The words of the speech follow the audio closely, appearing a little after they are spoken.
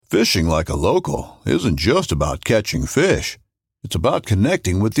Fishing like a local isn't just about catching fish. It's about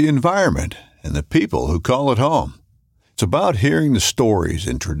connecting with the environment and the people who call it home. It's about hearing the stories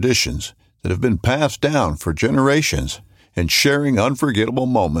and traditions that have been passed down for generations and sharing unforgettable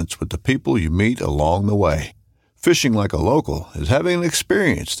moments with the people you meet along the way. Fishing like a local is having an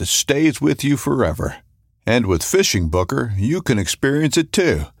experience that stays with you forever. And with Fishing Booker, you can experience it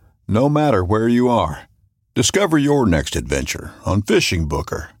too, no matter where you are. Discover your next adventure on Fishing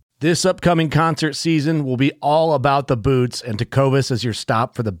Booker. This upcoming concert season will be all about the boots, and Tecovas is your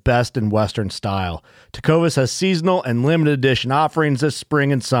stop for the best in Western style. Tecovas has seasonal and limited edition offerings this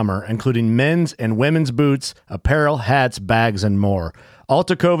spring and summer, including men's and women's boots, apparel, hats, bags, and more. All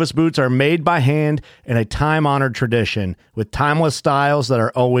Tecovas boots are made by hand in a time-honored tradition with timeless styles that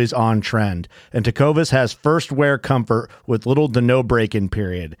are always on trend. And Tecovas has first wear comfort with little to no break-in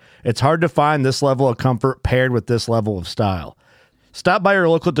period. It's hard to find this level of comfort paired with this level of style. Stop by your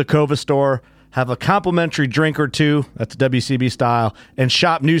local Tecovas store, have a complimentary drink or two, that's WCB style, and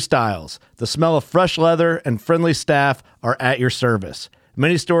shop new styles. The smell of fresh leather and friendly staff are at your service.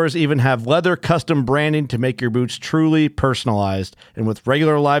 Many stores even have leather custom branding to make your boots truly personalized. And with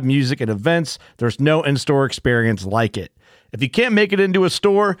regular live music and events, there's no in-store experience like it. If you can't make it into a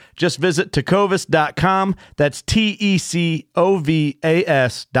store, just visit tecovas.com. That's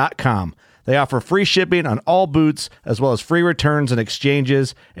TECOVAS.com. They offer free shipping on all boots, as well as free returns and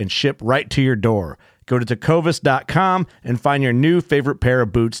exchanges, and ship right to your door. Go to tecovas.com and find your new favorite pair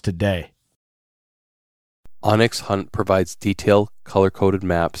of boots today. Onyx Hunt provides detailed, color-coded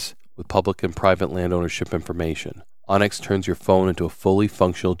maps with public and private land ownership information. Onyx turns your phone into a fully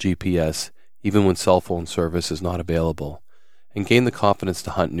functional GPS, even when cell phone service is not available, and gain the confidence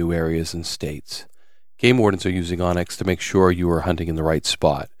to hunt new areas and states. Game wardens are using Onyx to make sure you are hunting in the right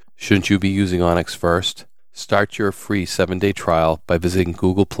spot. Shouldn't you be using Onyx first? Start your free 7-day trial by visiting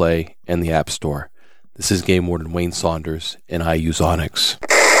Google Play and the App Store. This is Game Warden Wayne Saunders, and I use Onyx.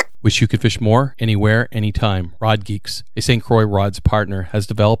 Wish you could fish more, anywhere, anytime. Rod Geeks, a St. Croix Rods partner, has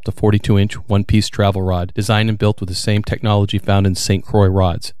developed a 42-inch one-piece travel rod designed and built with the same technology found in St. Croix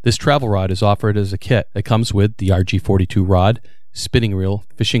Rods. This travel rod is offered as a kit that comes with the RG42 rod, spinning reel,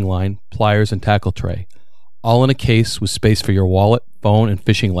 fishing line, pliers, and tackle tray. All in a case with space for your wallet, phone, and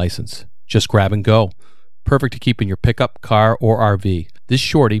fishing license. Just grab and go. Perfect to keep in your pickup, car, or RV. This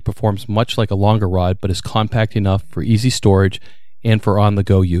shorty performs much like a longer rod, but is compact enough for easy storage and for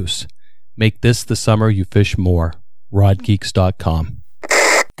on-the-go use. Make this the summer you fish more. RodGeeks.com.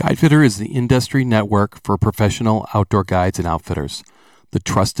 Guidefitter is the industry network for professional outdoor guides and outfitters, the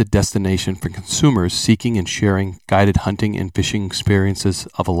trusted destination for consumers seeking and sharing guided hunting and fishing experiences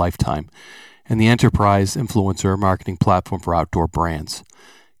of a lifetime, and the enterprise influencer marketing platform for outdoor brands.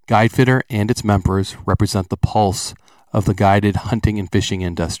 Guidefitter and its members represent the pulse of the guided hunting and fishing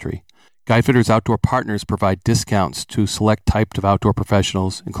industry. Guidefitter's outdoor partners provide discounts to select types of outdoor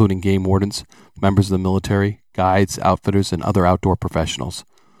professionals, including game wardens, members of the military, guides, outfitters, and other outdoor professionals.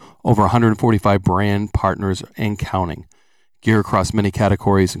 Over 145 brand partners and counting. Gear across many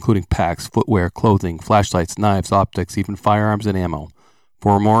categories, including packs, footwear, clothing, flashlights, knives, optics, even firearms and ammo.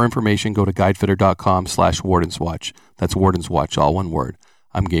 For more information, go to guidefitter.com/wardenswatch. That's Wardenswatch, all one word.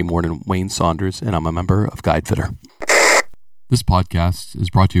 I'm Game Warden Wayne Saunders, and I'm a member of Guidefitter. This podcast is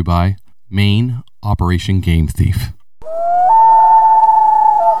brought to you by Maine Operation Game Thief.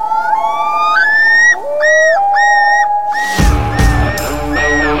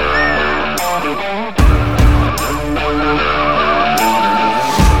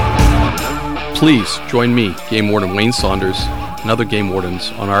 Please join me, Game Warden Wayne Saunders, and other game wardens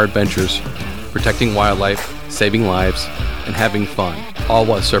on our adventures protecting wildlife, saving lives, and having fun, all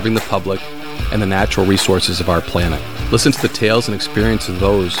while serving the public and the natural resources of our planet. Listen to the tales and experiences of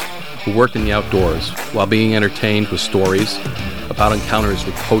those who work in the outdoors while being entertained with stories about encounters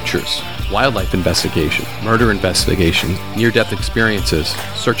with poachers, wildlife investigation, murder investigation, near-death experiences,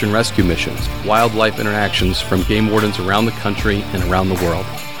 search and rescue missions, wildlife interactions from game wardens around the country and around the world.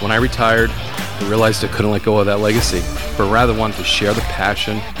 When I retired, I realized I couldn't let go of that legacy, but rather wanted to share the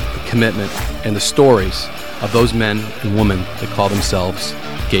passion, the commitment, and the stories of those men and women that call themselves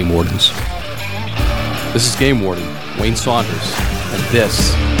game wardens. This is Game Warden Wayne Saunders, and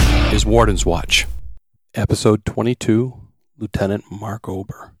this is Warden's Watch. Episode 22, Lieutenant Mark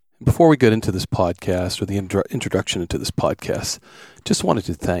Ober. Before we get into this podcast, or the introduction into this podcast, just wanted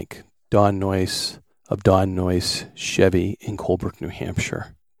to thank Don Noyce of Don Noyce Chevy in Colebrook, New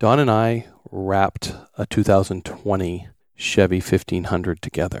Hampshire. Don and I wrapped a 2020 Chevy 1500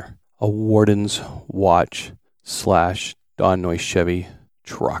 together, a Warden's Watch / Don Noyce Chevy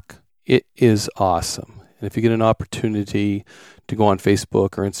truck. It is awesome. And if you get an opportunity to go on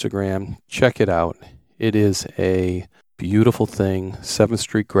Facebook or Instagram, check it out. It is a beautiful thing. 7th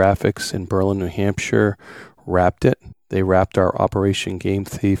Street Graphics in Berlin, New Hampshire wrapped it. They wrapped our Operation Game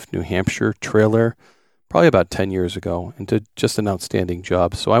Thief New Hampshire trailer probably about 10 years ago and did just an outstanding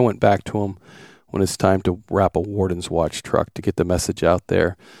job. So I went back to them when it's time to wrap a Warden's Watch truck to get the message out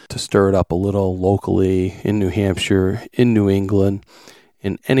there, to stir it up a little locally in New Hampshire, in New England,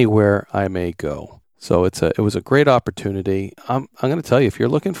 and anywhere I may go. So it was a great opportunity. I'm going to tell you, if you're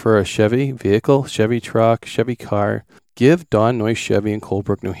looking for a Chevy vehicle, Chevy truck, Chevy car, give Don Noyce Chevy in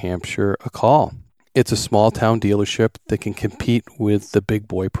Colebrook, New Hampshire a call. It's a small town dealership that can compete with the big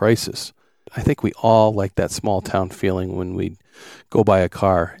boy prices. I think we all like that small town feeling when we go buy a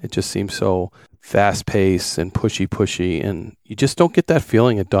car. It just seems so fast-paced and pushy, and you just don't get that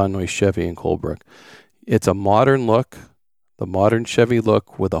feeling at Don Noyce Chevy in Colebrook. It's a modern look, the modern Chevy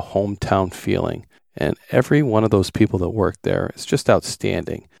look with a hometown feeling, and every one of those people that work there is just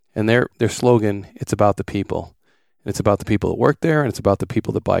outstanding. And their slogan, it's about the people. It's about the people that work there, and it's about the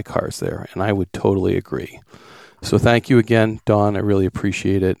people that buy cars there, and I would totally agree. So thank you again, Don. I really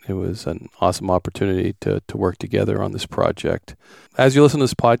appreciate it. It was an awesome opportunity to work together on this project. As you listen to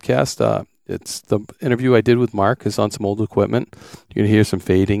this podcast, it's the interview I did with Mark is on some old equipment. You're going to hear some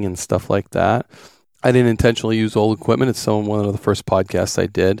fading and stuff like that. I didn't intentionally use old equipment. It's one of the first podcasts I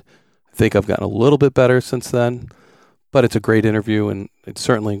did. I think I've gotten a little bit better since then, but it's a great interview, and it's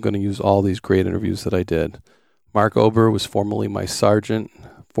certainly going to use all these great interviews that I did. Mark Ober was formerly my sergeant,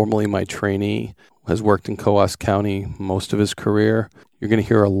 formerly my trainee, has worked in Coos County most of his career. You're going to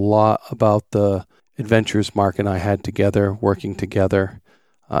hear a lot about the adventures Mark and I had together, working together,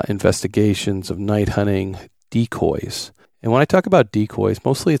 investigations of night hunting, decoys. And when I talk about decoys,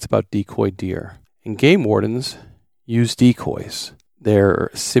 mostly it's about decoy deer. And game wardens use decoys. They're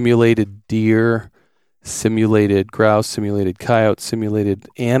simulated deer, simulated grouse, simulated coyote, simulated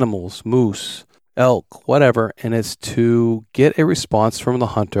animals, moose, elk, whatever. And it's to get a response from the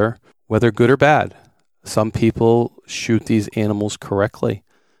hunter, whether good or bad. Some people shoot these animals correctly.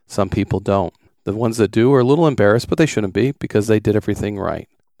 Some people don't. The ones that do are a little embarrassed, but they shouldn't be because they did everything right.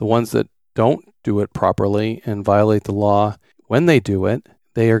 The ones that don't do it properly and violate the law, when they do it,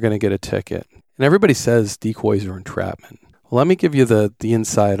 they are going to get a ticket. And everybody says decoys are entrapment. Well, let me give you the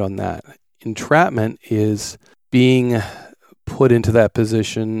insight on that. Entrapment is being put into that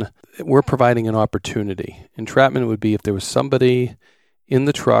position. We're providing an opportunity. Entrapment would be if there was somebody in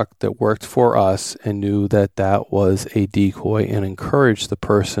the truck that worked for us and knew that that was a decoy and encouraged the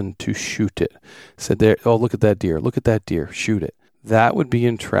person to shoot it. Said, "There, oh, look at that deer, shoot it." That would be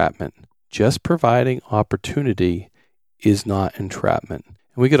entrapment. Just providing opportunity is not entrapment.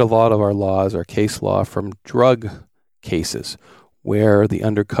 And we get a lot of our laws, our case law, from drug cases where the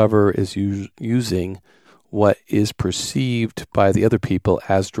undercover is using what is perceived by the other people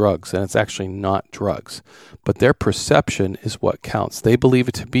as drugs, and it's actually not drugs. But their perception is what counts. They believe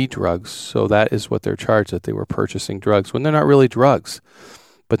it to be drugs, so that is what they're charged, that they were purchasing drugs, when they're not really drugs.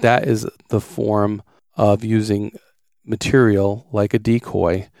 But that is the form of using material like a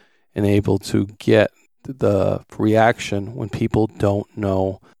decoy and able to get the reaction when people don't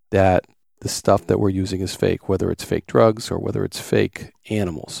know that the stuff that we're using is fake, whether it's fake drugs or whether it's fake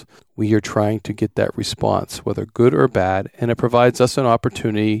animals. We are trying to get that response, whether good or bad, and it provides us an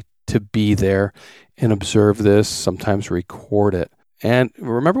opportunity to be there and observe this, sometimes record it. And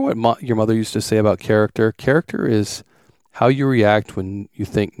remember what your mother used to say about character? Character is how you react when you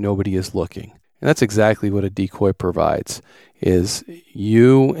think nobody is looking. And that's exactly what a decoy provides, is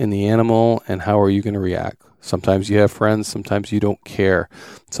you and the animal, and how are you going to react? Sometimes you have friends, sometimes you don't care.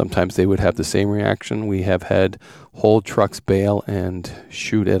 Sometimes they would have the same reaction. We have had whole trucks bail and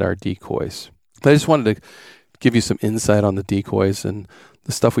shoot at our decoys. But I just wanted to give you some insight on the decoys, and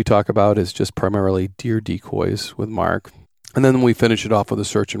the stuff we talk about is just primarily deer decoys with Mark. And then we finish it off with a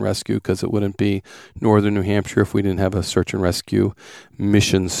search and rescue, because it wouldn't be Northern New Hampshire if we didn't have a search and rescue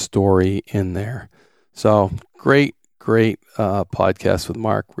mission story in there. So great podcast with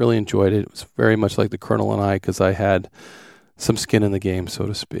Mark. Really enjoyed it. It was very much like the Colonel and I, because I had some skin in the game, so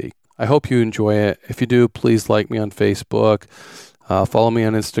to speak. I hope you enjoy it. If you do, please like me on Facebook, follow me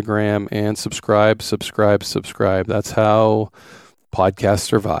on Instagram, and subscribe. That's how podcasts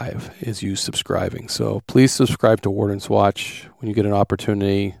survive, is you subscribing. So please subscribe to Warden's Watch when you get an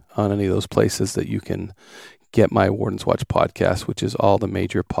opportunity on any of those places that you can get my Warden's Watch podcast, which is all the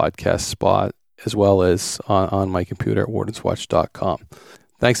major podcast spot, as well as on my computer at wardenswatch.com.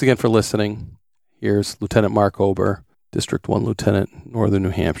 Thanks again for listening. Here's Lieutenant Mark Ober, District 1 Lieutenant, Northern New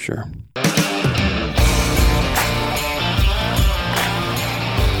Hampshire.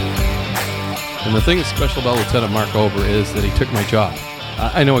 And the thing that's special about Lieutenant Mark Ober is that he took my job.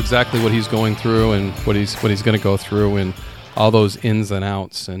 I know exactly what he's going through and what he's going to go through and all those ins and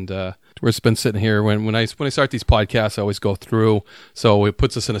outs. And we've been sitting here when I start these podcasts, I always go through. So it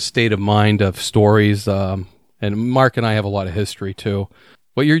puts us in a state of mind of stories. And Mark and I have a lot of history too.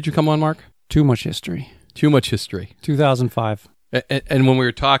 What year did you come on, Mark? Too much history. 2005. And when we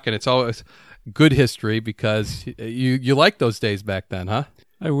were talking, it's always good history because you liked those days back then, huh?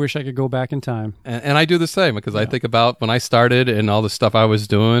 I wish I could go back in time. And I do the same because I think about when I started and all the stuff I was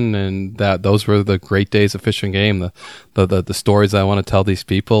doing, and that those were the great days of Fish and Game, the stories I want to tell these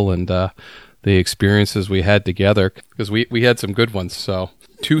people and the experiences we had together, because we had some good ones. So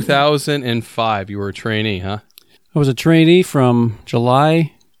 2005, you were a trainee, huh? I was a trainee from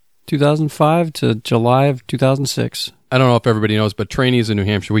July 2005 to July of 2006. I don't know if everybody knows, but trainees in New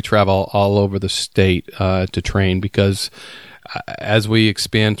Hampshire, we travel all over the state to train because as we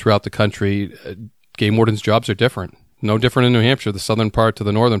expand throughout the country, game wardens' jobs are different. No different in New Hampshire, the southern part to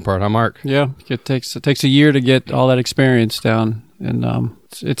the northern part, huh, Mark? Yeah, it takes a year to get all that experience down, and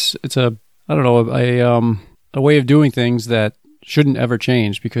it's a I don't know a way of doing things that shouldn't ever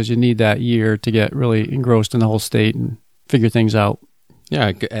change because you need that year to get really engrossed in the whole state and figure things out. Yeah,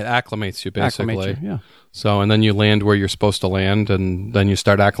 it acclimates you basically. Acclimate you, yeah. So, and then you land where you're supposed to land, and then you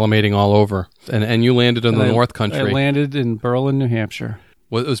start acclimating all over. And you landed in the North Country. I landed in Berlin, New Hampshire.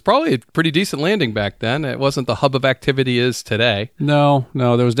 Well, it was probably a pretty decent landing back then. It wasn't the hub of activity is today. No,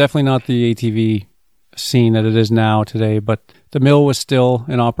 there was definitely not the ATV scene that it is now today, but the mill was still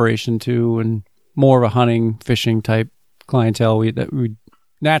in operation too, and more of a hunting, fishing type clientele that we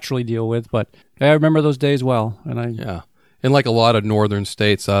naturally deal with. But I remember those days well. Yeah. And like a lot of northern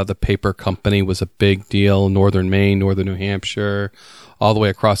states, the paper company was a big deal. Northern Maine, northern New Hampshire, all the way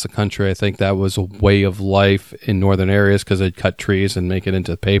across the country. I think that was a way of life in northern areas because they'd cut trees and make it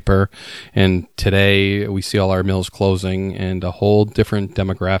into paper. And today we see all our mills closing and a whole different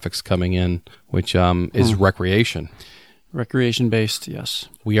demographics coming in, which is recreation. Recreation-based, yes.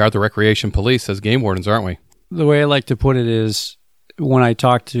 We are the recreation police as game wardens, aren't we? The way I like to put it is when I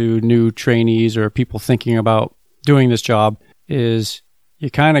talk to new trainees or people thinking about doing this job is you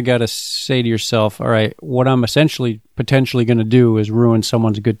kind of got to say to yourself, all right, what I'm essentially potentially going to do is ruin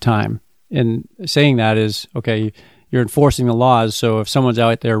someone's good time. And saying that is, okay, you're enforcing the laws. So if someone's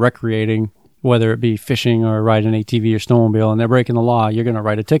out there recreating, whether it be fishing or riding an ATV or snowmobile, and they're breaking the law, you're going to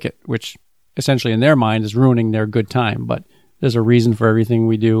write a ticket, which essentially in their mind is ruining their good time. But there's a reason for everything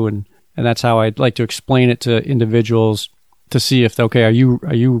we do. And that's how I'd like to explain it to individuals to see if, okay, are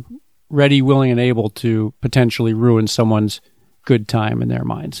you ready, willing, and able to potentially ruin someone's good time in their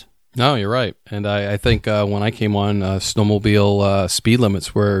minds. No, you're right. And I think when I came on, snowmobile speed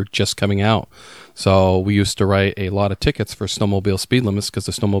limits were just coming out. So we used to write a lot of tickets for snowmobile speed limits because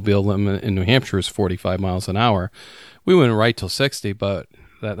the snowmobile limit in New Hampshire is 45 miles an hour. We wouldn't write till 60, but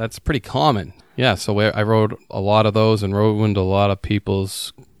that's pretty common. Yeah, so I rode a lot of those and ruined a lot of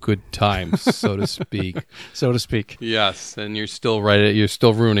people's good times, so to speak. So to speak. Yes, and you're still right. You're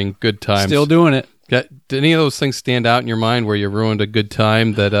still ruining good times. Still doing it. Did any of those things stand out in your mind where you ruined a good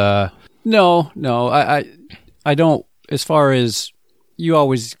time? That No, I don't. As far as you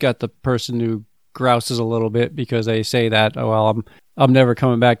always got the person who grouses a little bit because they say that, oh well, I'm never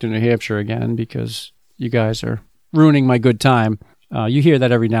coming back to New Hampshire again because you guys are ruining my good time. You hear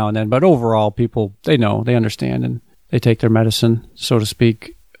that every now and then, but overall, people they know, they understand, and they take their medicine, so to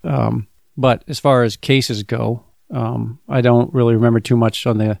speak. But as far as cases go, I don't really remember too much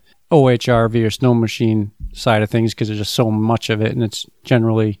on the OHRV or snow machine side of things because there's just so much of it and it's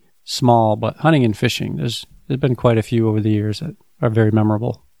generally small. But hunting and fishing, there's been quite a few over the years that are very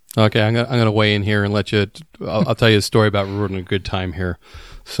memorable. Okay, I'm gonna weigh in here and let you. I'll tell you a story about ruining a good time here.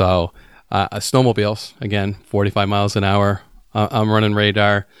 So, snowmobiles again, 45 miles an hour. I'm running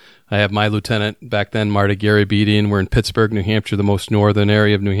radar. I have my lieutenant back then, Marty Garabedian. We're in Pittsburgh, New Hampshire, the most northern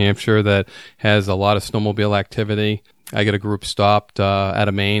area of New Hampshire that has a lot of snowmobile activity. I get a group stopped out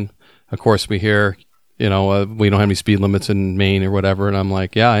of Maine. Of course, we hear, we don't have any speed limits in Maine or whatever. And I'm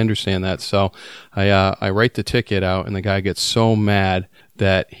like, yeah, I understand that. So I write the ticket out, and the guy gets so mad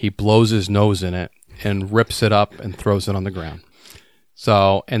that he blows his nose in it and rips it up and throws it on the ground.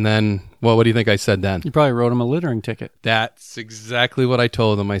 So, and then, well, what do you think I said then? You probably wrote him a littering ticket. That's exactly what I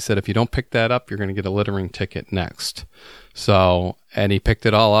told him. I said, if you don't pick that up, you're going to get a littering ticket next. So, and he picked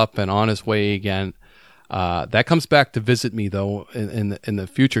it all up and on his way again. That comes back to visit me though in the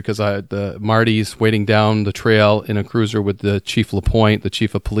future because Marty's waiting down the trail in a cruiser with the Chief LaPointe, the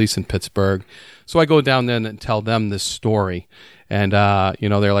chief of police in Pittsburgh. So I go down there and tell them this story. And,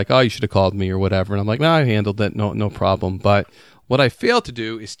 they're like, oh, you should have called me or whatever. And I'm like, no, I handled it. No problem. But What I failed to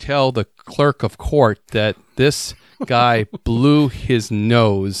do is tell the clerk of court that this guy blew his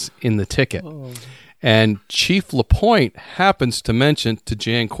nose in the ticket. And Chief LaPointe happens to mention to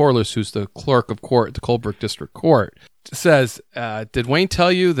Jan Corliss, who's the clerk of court at the Colebrook District Court, says, did Wayne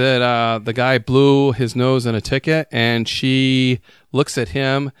tell you that the guy blew his nose in a ticket? And she looks at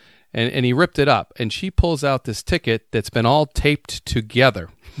him, and he ripped it up. And she pulls out this ticket that's been all taped together.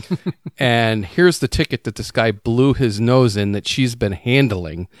 And here's the ticket that this guy blew his nose in that she's been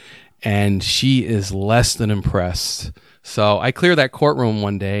handling. And she is less than impressed. So I clear that courtroom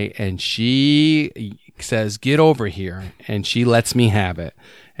one day, and she says, get over here. And she lets me have it.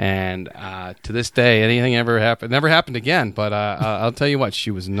 And to this day, anything ever happened, never happened again. But I'll tell you what,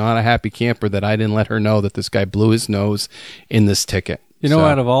 she was not a happy camper that I didn't let her know that this guy blew his nose in this ticket. You know,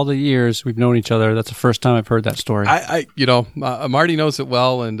 out of all the years we've known each other, that's the first time I've heard that story. Marty knows it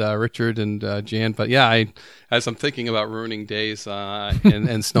well, and Richard and Jan. But yeah, as I'm thinking about ruining days and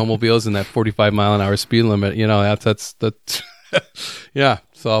snowmobiles and that 45-mile-an-hour speed limit, that's yeah.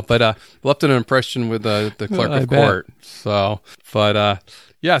 So, but left an impression with the clerk of court. So, but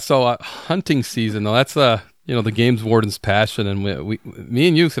so hunting season though, that's the games warden's passion, and me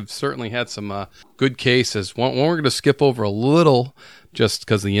and you have certainly had some good cases. One we're going to skip over a little, just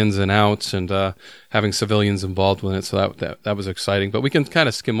because the ins and outs and having civilians involved with it. So that was exciting. But we can kind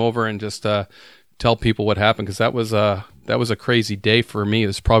of skim over and just tell people what happened, because that was a crazy day for me. It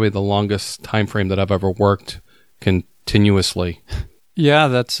was probably the longest time frame that I've ever worked continuously. Yeah,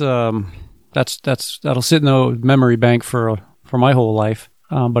 that'll sit in the memory bank for my whole life.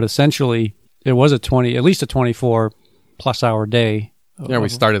 But essentially, it was at least a 24+ hour day. Yeah, we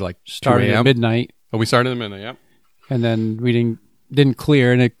started at midnight. Oh, we started at midnight. Yeah, and then we didn't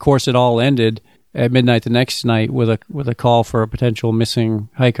clear, and of course it all ended at midnight the next night with a call for a potential missing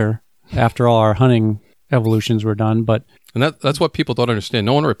hiker after all our hunting evolutions were done. And that's what people don't understand.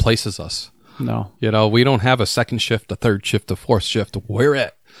 No one replaces us. No. We don't have a second shift, a third shift, a fourth shift. We're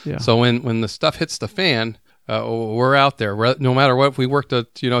it. Yeah. So when the stuff hits the fan, we're out there. No matter what, if we worked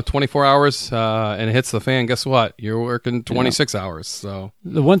 24 hours and it hits the fan, guess what? You're working 26 hours. So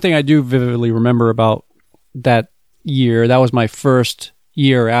the one thing I do vividly remember about that year, that was my first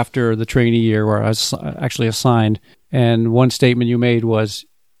year after the trainee year where I was actually assigned. And one statement you made was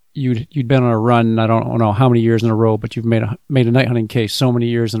you'd been on a run, I don't know how many years in a row, but you've made a night hunting case so many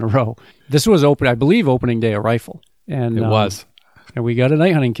years in a row. This was opening day of rifle. And it was. And we got a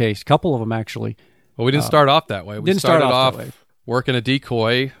night hunting case, a couple of them actually. Well, we didn't start off that way. We started off working a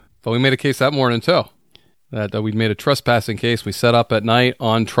decoy, but we made a case that morning too. That we made a trespassing case. We set up at night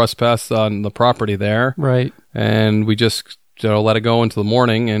on trespass on the property there. Right. And we just let it go into the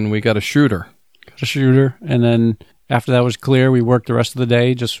morning, and we got a shooter. And then after that was clear, we worked the rest of the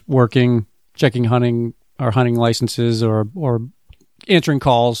day just working, checking hunting licenses or answering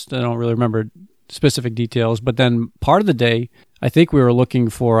calls. I don't really remember specific details. But then part of the day, I think we were looking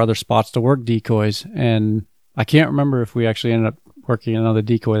for other spots to work decoys. And I can't remember if we actually ended up working another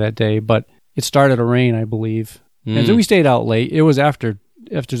decoy that day, but it started to rain, I believe. And so we stayed out late. It was after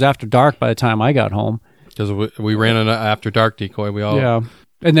dark by the time I got home. Because we ran an after dark decoy. Yeah.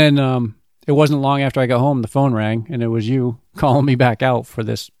 And then it wasn't long after I got home, the phone rang, and it was you calling me back out for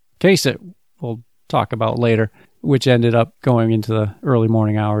this case that we'll talk about later, which ended up going into the early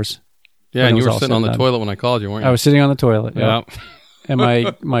morning hours. Yeah, and you were sitting on the toilet when I called you, weren't you? I was sitting on the toilet, yeah. And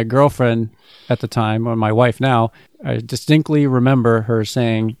my girlfriend at the time, or my wife now, I distinctly remember her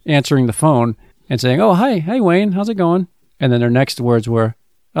answering the phone and saying, "Oh, hi Wayne, how's it going?" And then her next words were,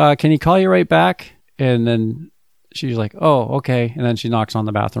 "Can he call you right back?" And then she's like, "Oh, okay." And then she knocks on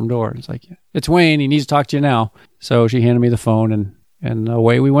the bathroom door. It's like, "It's Wayne. He needs to talk to you now." So she handed me the phone, and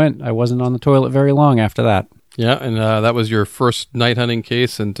away we went. I wasn't on the toilet very long after that. Yeah, and that was your first night hunting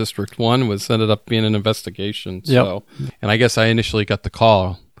case in District 1, ended up being an investigation. So, yep. And I guess I initially got the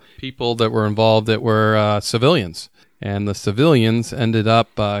call. People that were involved that were civilians. And the civilians ended up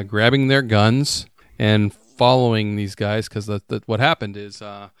grabbing their guns and following these guys, because what happened is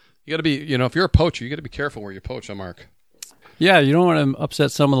you got to be, if you're a poacher, you got to be careful where you poach, Mark. Yeah, you don't want to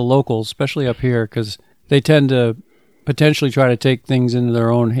upset some of the locals, especially up here, because they tend to potentially try to take things into their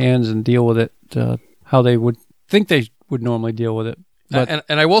own hands and deal with it how they would think they would normally deal with it. But,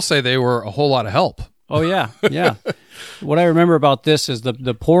 and I will say they were a whole lot of help. Oh yeah, yeah. What I remember about this is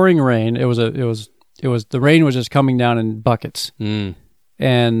the pouring rain. It was the rain was just coming down in buckets,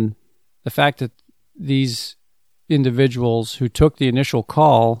 and the fact that these individuals who took the initial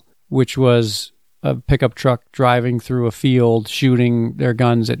call, which was a pickup truck driving through a field shooting their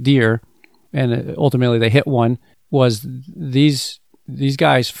guns at deer, and ultimately they hit one, was these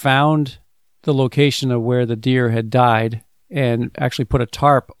guys found the location of where the deer had died and actually put a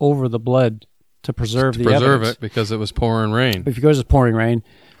tarp over the blood to preserve the evidence. it because it was pouring rain. Because it's pouring rain,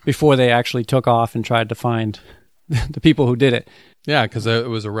 before they actually took off and tried to find the people who did it. Yeah, because it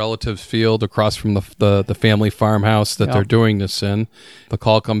was a relative's field across from the family farmhouse that they're doing this in. The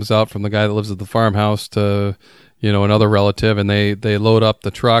call comes out from the guy that lives at the farmhouse to, another relative, and they load up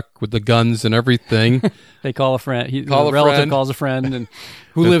the truck with the guns and everything. They call a friend. The a relative friend. calls a friend, and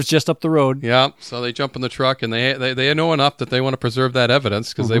who lives just up the road. Yeah, so they jump in the truck, and they know enough that they want to preserve that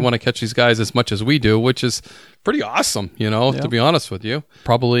evidence because they want to catch these guys as much as we do, which is pretty awesome, to be honest with you.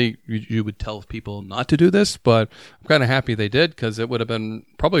 Probably you would tell people not to do this, but I'm kind of happy they did because it would have been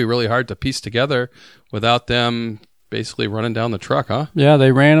probably really hard to piece together without them basically running down the truck, huh? Yeah,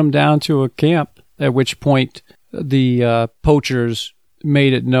 they ran them down to a camp, at which point the poachers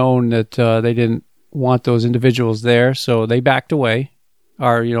made it known that they didn't want those individuals there, so they backed away.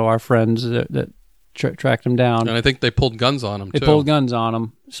 Our friends that tracked them down. And I think they pulled guns on them, too. They pulled guns on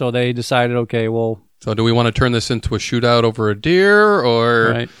them, so they decided, okay, well... So do we want to turn this into a shootout over a deer,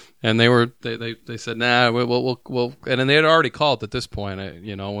 or... Right. And they said, nah, we'll and then they had already called at this point,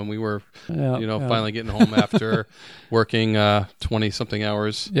 when we were, finally getting home after working 20-something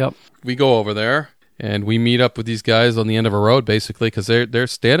hours. Yep. We go over there, and we meet up with these guys on the end of a road, basically, because they're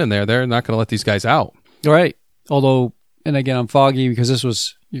standing there. They're not going to let these guys out. Right. Although... And again, I'm foggy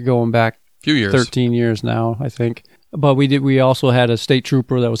because you're going back a few years, 13 years now, I think. But we also had a state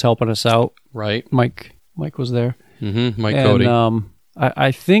trooper that was helping us out. Right. Mike was there. Mm-hmm. Mike Cody.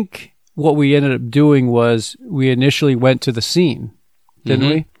 I think what we ended up doing was we initially went to the scene, didn't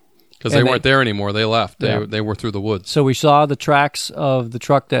we? Because they weren't there anymore. They left. They were through the woods. So we saw the tracks of the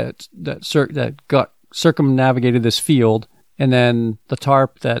truck that got circumnavigated this field, and then the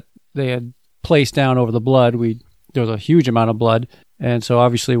tarp that they had placed down over the blood. There was a huge amount of blood, and so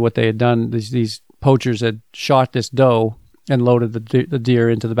obviously what they had done, these poachers had shot this doe and loaded the deer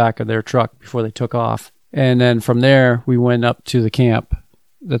into the back of their truck before they took off. And then from there, we went up to the camp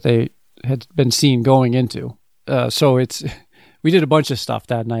that they had been seen going into. So we did a bunch of stuff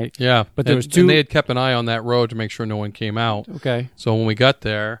that night. Yeah, but there was two. And they had kept an eye on that road to make sure no one came out. Okay. So when we got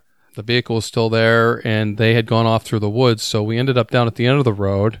there, the vehicle was still there, and they had gone off through the woods. So we ended up down at the end of the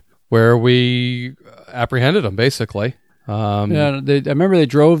road where we apprehended them, basically. I remember they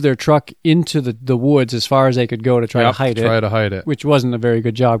drove their truck into the woods as far as they could go to try to hide it. Which wasn't a very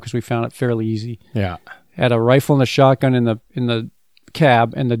good job because we found it fairly easy. Yeah. Had a rifle and a shotgun in the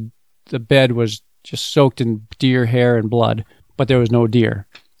cab, and the bed was just soaked in deer hair and blood, but there was no deer.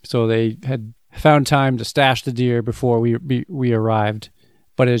 So they had found time to stash the deer before we arrived.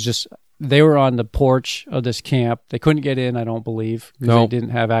 But it was just... They were on the porch of this camp. They couldn't get in, I don't believe, because they didn't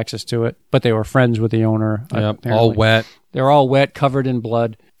have access to it. But they were friends with the owner. Yep, all wet. They were all wet, covered in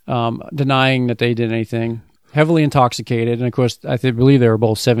blood, denying that they did anything. Heavily intoxicated. And, of course, I believe they were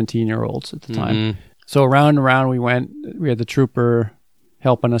both 17-year-olds at the time. Mm-hmm. So around and around we went. We had the trooper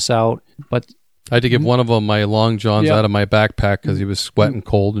helping us out. But I had to give one of them my long johns out of my backpack because he was sweat and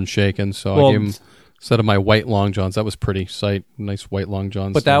cold and shaking. So I gave him... Instead of my white long johns, that was pretty sight. Nice white long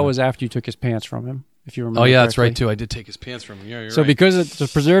johns. But that was after you took his pants from him, if you remember. Oh yeah, correctly. That's right too. I did take his pants from him. Yeah, you're so right. Because to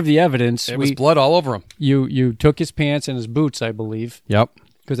preserve the evidence, it was blood all over him. You took his pants and his boots, I believe. Yep.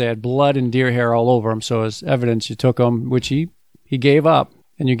 Because they had blood and deer hair all over him. So as evidence, you took them, which he gave up,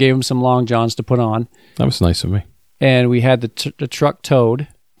 and you gave him some long johns to put on. That was nice of me. And we had the truck towed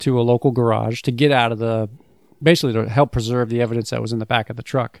to a local garage to get out of basically to help preserve the evidence that was in the back of the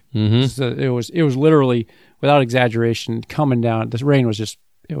truck. Mm-hmm. So it was literally, without exaggeration, coming down. This rain was just,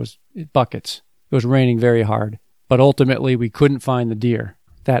 it was buckets. It was raining very hard. But ultimately, we couldn't find the deer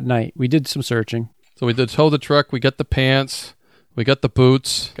that night. We did some searching. So we did tow the truck. We got the pants. We got the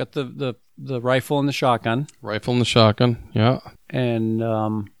boots. Got the rifle and the shotgun. Rifle and the shotgun, yeah. And,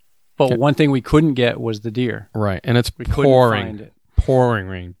 but one thing we couldn't get was the deer. Right, and it's we couldn't find it. Pouring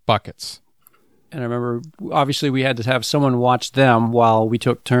rain, buckets. And I remember, obviously, we had to have someone watch them while we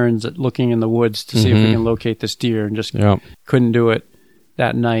took turns at looking in the woods to see if we can locate this deer, and just couldn't do it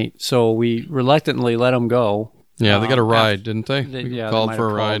that night. So we reluctantly let them go. Yeah, they got a ride, didn't they? Called for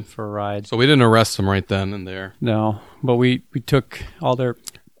a ride. So we didn't arrest them right then and there. No, but we took all their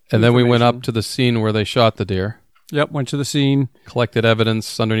And then we went up to the scene where they shot the deer. Yep, went to the scene. Collected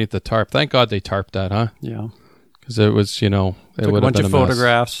evidence underneath the tarp. Thank God they tarped that, huh? Yeah. Because it was, it would have been a bunch of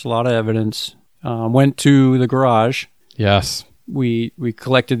photographs, a lot of evidence. Went to the garage. Yes. We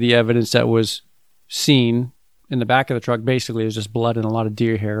collected the evidence that was seen in the back of the truck. Basically, it was just blood and a lot of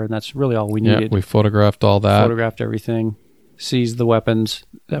deer hair, and that's really all we needed. Yeah, we photographed all that. Photographed everything. Seized the weapons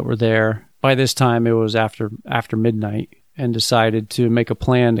that were there. By this time, it was after midnight, and decided to make a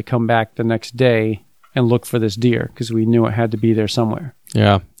plan to come back the next day and look for this deer because we knew it had to be there somewhere.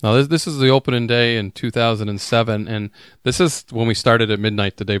 Yeah. Now, this is the opening day in 2007, and this is when we started at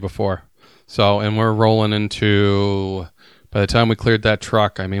midnight the day before. So, and we're rolling into, by the time we cleared that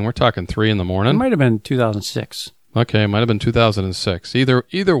truck, I mean, we're talking 3 in the It morning. might have been 2006. Okay, it might have been 2006.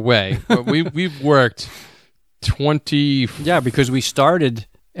 Either way, but we've worked 20. Yeah, because we started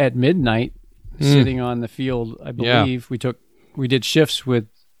at midnight sitting on the field, I believe. Yeah. We did shifts with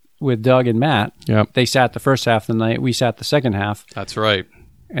Doug and Matt. Yep. They sat the first half of the night. We sat the second half. That's right.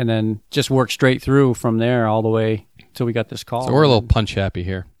 And then just worked straight through from there all the way till we got this call. So we're a little punch happy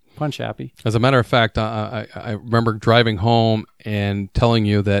here. Punch happy. As a matter of fact, I remember driving home and telling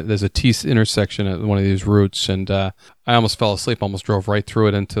you that there's a T intersection at one of these routes, and I almost fell asleep, almost drove right through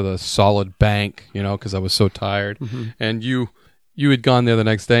it into the solid bank, because I was so tired. Mm-hmm. And you had gone there the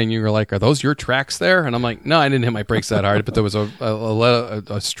next day, and you were like, "Are those your tracks there?" And I'm like, "No, I didn't hit my brakes that hard, but there was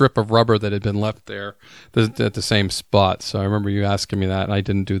a strip of rubber that had been left there at the same spot." So I remember you asking me that, and I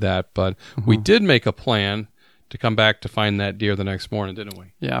didn't do that, but we did make a plan to come back to find that deer the next morning, didn't we?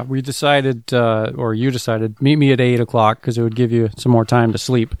 Yeah, we decided, or you decided, meet me at 8 o'clock because it would give you some more time to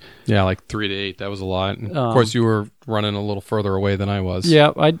sleep. Yeah, like 3 to 8. That was a lot. And of course, you were running a little further away than I was.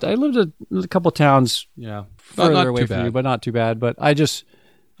 Yeah, I lived a couple towns further not away too from bad. you, but not too bad. But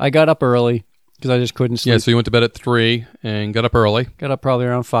I got up early because I just couldn't sleep. Yeah, so you went to bed at 3 and got up early. Got up probably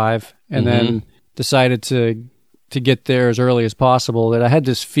around 5 and then decided to get there as early as possible. That I had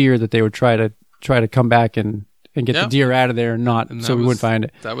this fear that they would try to come back and get the deer out of there and so we wouldn't find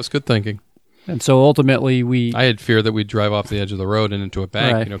it. That was good thinking. And so ultimately I had fear that we'd drive off the edge of the road and into a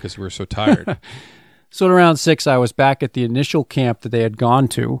bank, because we were so tired. So at around 6, I was back at the initial camp that they had gone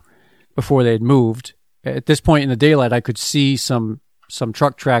to before they had moved. At this point in the daylight, I could see some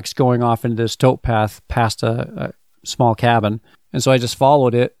truck tracks going off into this tote path past a small cabin. And so I just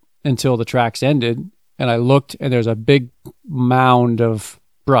followed it until the tracks ended. And I looked, and there's a big mound of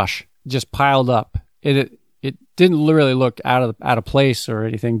brush just piled up. It didn't really look out of place or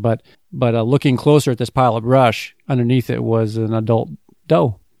anything, but looking closer at this pile of brush, underneath it was an adult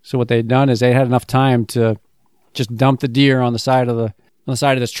doe. So what they'd done is they had enough time to just dump the deer on the side of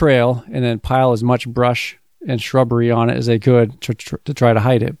this trail and then pile as much brush and shrubbery on it as they could to try to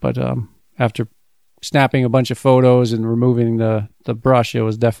hide it. But after snapping a bunch of photos and removing the brush, it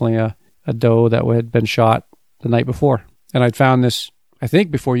was definitely a doe that had been shot the night before. And I'd found this, I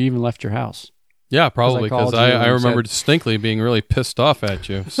think, before you even left your house. Yeah, probably, because I remember distinctly being really pissed off at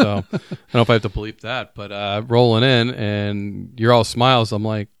you. So I don't know if I have to bleep that, but rolling in and you're all smiles. I'm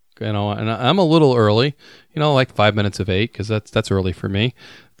like, and I'm a little early, like 5 minutes of 8, because that's early for me.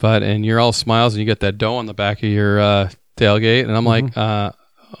 And you're all smiles and you get that doe on the back of your tailgate, and I'm like,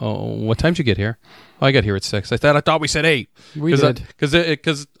 what time did you get here? Oh, I got here at 6. I thought we said 8. We did,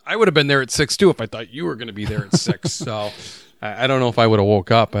 because I would have been there at 6 too if I thought you were going to be there at 6. So. I don't know if I would have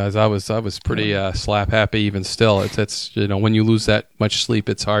woke up, as I was pretty slap happy even still. It's when you lose that much sleep,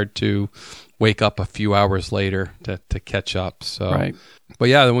 it's hard to wake up a few hours later to catch up. So, right. But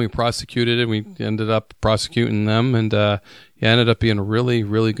yeah, then we prosecuted it. We ended up prosecuting them, and it ended up being a really,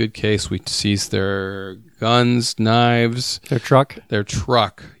 really good case. We seized their guns, knives, their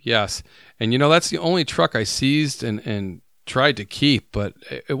truck, yes. And that's the only truck I seized and tried to keep, but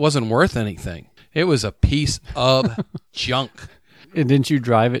it wasn't worth anything. It was a piece of junk. And didn't you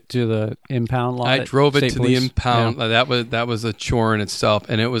drive it to the impound lot? I drove it to the impound. Yeah. That was a chore in itself,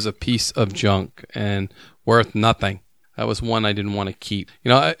 and it was a piece of junk and worth nothing. That was one I didn't want to keep.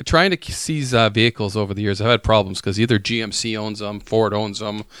 Trying to seize vehicles over the years, I've had problems because either GMC owns them, Ford owns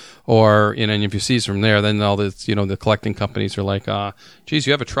them, or and if you seize from there, then all this, the collecting companies are like, geez,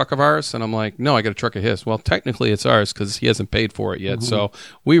 you have a truck of ours? And I'm like, no, I got a truck of his. Well, technically it's ours because he hasn't paid for it yet, so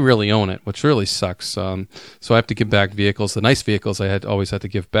we really own it, which really sucks. So I have to give back vehicles. The nice vehicles I always had to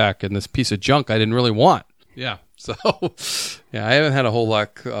give back, and this piece of junk I didn't really want. Yeah. So, yeah, I haven't had a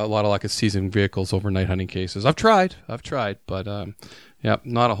lot of luck at seizing vehicles over night hunting cases. I've tried, but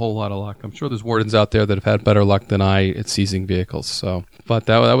not a whole lot of luck. I'm sure there's wardens out there that have had better luck than I at seizing vehicles. So, but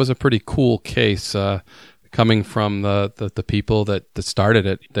that was a pretty cool case coming from the people that started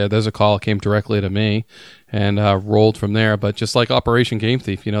it. There's a call that came directly to me and rolled from there. But just like Operation Game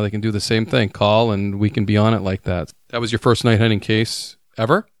Thief, they can do the same thing. Call and we can be on it like that. That was your first night hunting case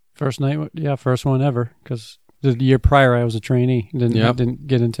ever? First one ever, because the year prior I was a trainee. Didn't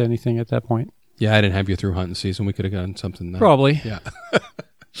get into anything at that point. Yeah, I didn't have you through hunting season. We could have gotten something. Probably. Yeah.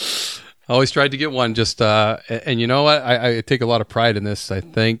 I always tried to get one. Just and you know what? I take a lot of pride in this. I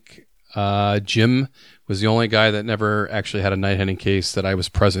think Jim was the only guy that never actually had a night hunting case that I was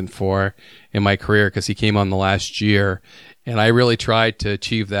present for in my career, because he came on the last year. And I really tried to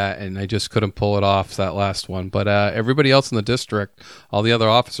achieve that, and I just couldn't pull it off, that last one. But everybody else in the district, all the other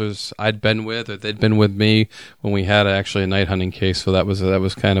officers I'd been with, or they'd been with me when we had actually a night hunting case. So that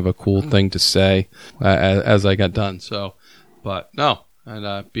was kind of a cool thing to say as I got done. So, but no,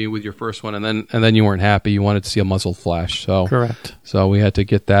 and being with your first one, and then you weren't happy. You wanted to see a muzzle flash. So Correct. So we had to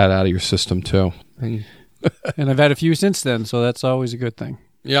get that out of your system too. And I've had a few since then, so that's always a good thing.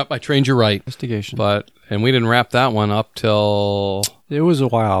 Yep, I trained you right. Investigation. And we didn't wrap that one up till... It was a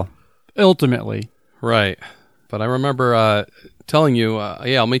while, ultimately. Right. But I remember telling you,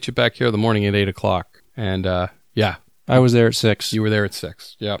 I'll meet you back here the morning at 8 o'clock. And, yeah. I was there at 6. You were there at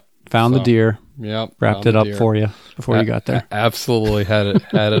 6. Yep. Found the deer. Yep. Wrapped it up for you before you got there. Absolutely had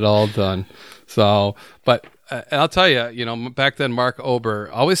it all done. So, but... I'll tell you, back then, Mark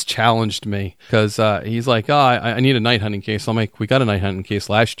Ober always challenged me, because he's like, I need a night hunting case. I'm like, we got a night hunting case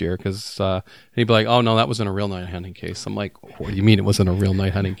last year, because he'd be like, oh, no, that wasn't a real night hunting case. I'm like, what do you mean it wasn't a real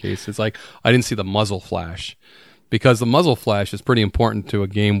night hunting case? It's like, I didn't see the muzzle flash, because the muzzle flash is pretty important to a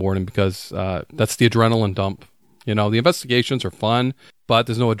game warden, because that's the adrenaline dump. The investigations are fun, but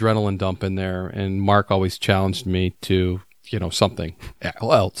there's no adrenaline dump in there. And Mark always challenged me to... something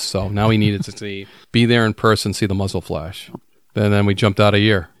else. So now he needed to be there in person, see the muzzle flash. And then we jumped out a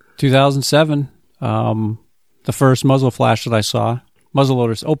year. 2007, the first muzzle flash that I saw,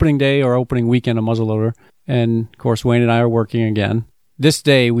 muzzleloaders, opening day or opening weekend of muzzleloader. And of course, Wayne and I are working again. This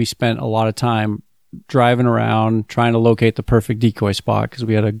day, we spent a lot of time driving around trying to locate the perfect decoy spot, because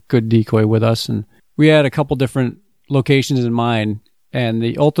we had a good decoy with us. And we had a couple different locations in mind. And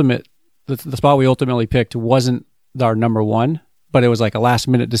the spot we ultimately picked wasn't our number one, but it was like a last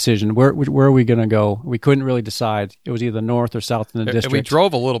minute decision. Where are we going to go? We couldn't really decide. It was either north or south in the district. And we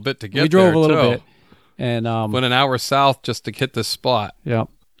drove a little bit to get there. We drove a little bit. And went an hour south just to hit this spot. Yeah.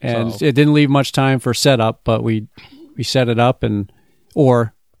 And it didn't leave much time for setup, but we set it up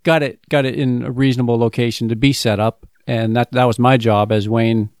or got it in a reasonable location to be set up. And that was my job, as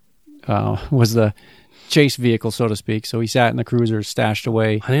Wayne was the chase vehicle, so to speak. So he sat in the cruiser stashed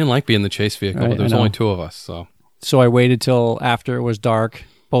away. I didn't like being the chase vehicle, but there was only 2 of us, So I waited till after it was dark,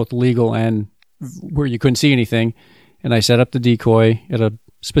 both legal and where you couldn't see anything, and I set up the decoy at a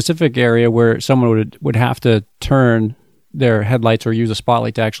specific area where someone would have to turn their headlights or use a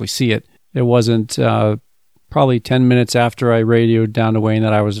spotlight to actually see it. It wasn't probably 10 minutes after I radioed down to Wayne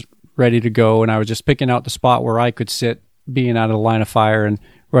that I was ready to go, and I was just picking out the spot where I could sit, being out of the line of fire, and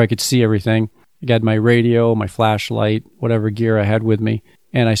where I could see everything. I had my radio, my flashlight, whatever gear I had with me,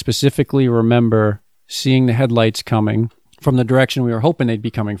 and I specifically remember seeing the headlights coming from the direction we were hoping they'd be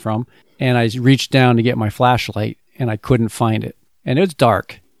coming from, and I reached down to get my flashlight, and I couldn't find it. And it was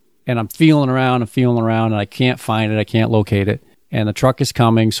dark, and I'm feeling around, and I can't find it, I can't locate it. And the truck is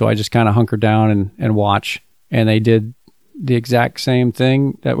coming, so I just kind of hunker down and watch. And they did the exact same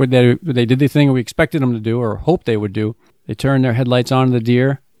thing. They did the thing we expected them to do, or hoped they would do. They turned their headlights on the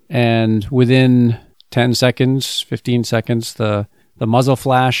deer, and within 10 seconds, 15 seconds, the muzzle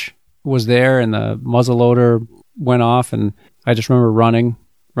flash was there, and the muzzle loader went off, and I just remember running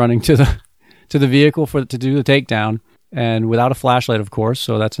to the vehicle to do the takedown, and without a flashlight, of course.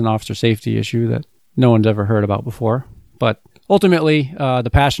 So that's an officer safety issue that no one's ever heard about before. But ultimately, the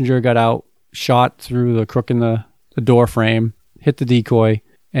passenger got out, shot through the crook in the door frame, hit the decoy,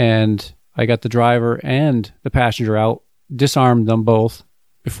 and I got the driver and the passenger out, disarmed them both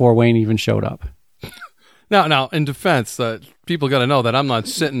before Wayne even showed up. Now, in defense, people got to know that I'm not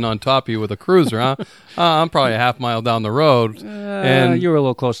sitting on top of you with a cruiser, huh? I'm probably a half mile down the road. And you were a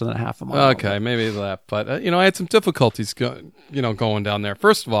little closer than a half a mile. Okay, maybe that. But, I had some difficulties, going down there.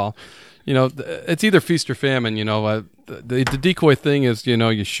 First of all, it's either feast or famine. The decoy thing is,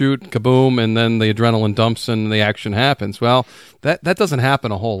 you shoot, kaboom, and then the adrenaline dumps and the action happens. Well, that doesn't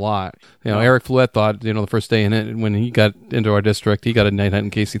happen a whole lot. Eric Fluette thought, the first day in it, when he got into our district, he got a night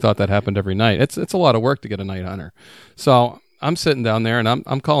hunting case. He thought that happened every night. It's a lot of work to get a night hunter. So I'm sitting down there, and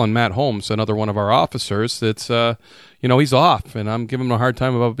I'm calling Matt Holmes, another one of our officers. It's he's off, and I'm giving him a hard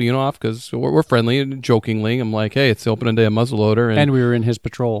time about being off, because we're friendly and jokingly. I'm like, hey, it's the opening day of muzzleloader, and we were in his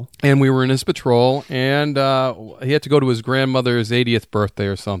patrol, and he had to go to his grandmother's 80th birthday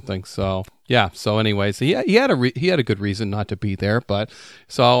or something. So yeah. So anyways, he had a good reason not to be there, but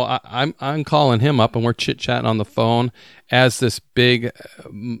so I'm calling him up, and we're chit chatting on the phone as this big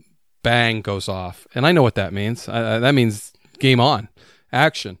bang goes off, and I know what that means. That means game on,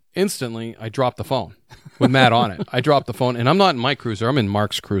 action. Instantly, I drop the phone. with Matt on it. I dropped the phone, and I'm not in my cruiser. I'm in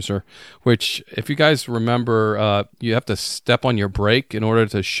Mark's cruiser, which, if you guys remember, you have to step on your brake in order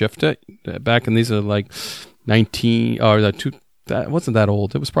to shift it. Back in these are like 19 or that wasn't that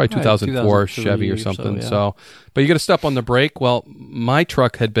old. It was probably 2004 Chevy or something. So, but you got to step on the brake. Well, my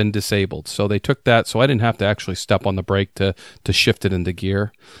truck had been disabled, so they took that, so I didn't have to actually step on the brake to shift it into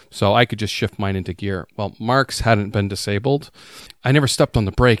gear. So I could just shift mine into gear. Well, Mark's hadn't been disabled. I never stepped on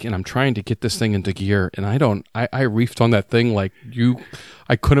the brake, and I'm trying to get this thing into gear, and I reefed on that thing like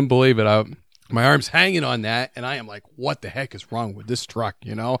I couldn't believe it. My arm's hanging on that, and I am like, what the heck is wrong with this truck,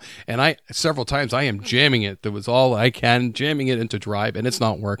 And several times I am jamming it. That was all I can, jamming it into drive, and it's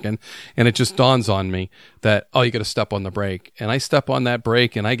not working. And it just dawns on me that, you got to step on the brake. And I step on that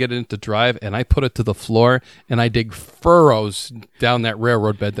brake, and I get it into drive, and I put it to the floor, and I dig furrows down that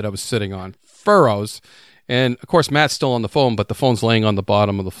railroad bed that I was sitting on. Furrows. And, of course, Matt's still on the phone, but the phone's laying on the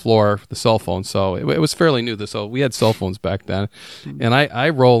bottom of the floor, the cell phone. So it was fairly new. So we had cell phones back then. And I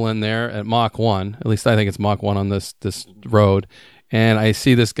roll in there at Mach 1. At least I think it's Mach 1 on this road. And I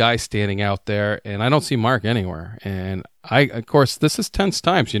see this guy standing out there, and I don't see Mark anywhere. And of course, this is tense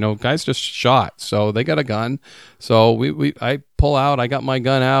times. Guys just shot. So they got a gun. So I pull out. I got my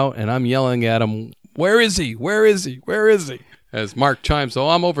gun out, and I'm yelling at him, "Where is he? Where is he? Where is he?" As Mark chimes,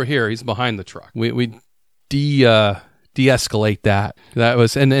 I'm over here. He's behind the truck. We de-escalate that. That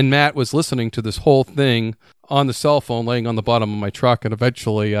was, and Matt was listening to this whole thing on the cell phone laying on the bottom of my truck, and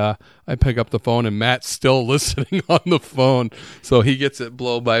eventually I pick up the phone, and Matt's still listening on the phone. So he gets it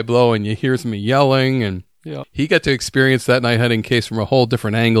blow by blow, and he hears me yelling, and he got to experience that night hunting case from a whole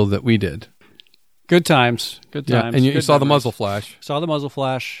different angle that we did. Good times. Yeah, and you saw the muzzle flash. Saw the muzzle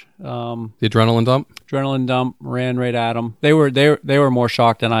flash. The adrenaline dump. Adrenaline dump. Ran right at them. They were more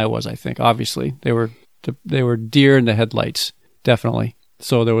shocked than I was. I think. Obviously, they were deer in the headlights. Definitely.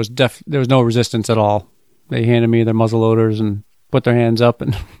 So there was no resistance at all. They handed me their muzzle loaders and put their hands up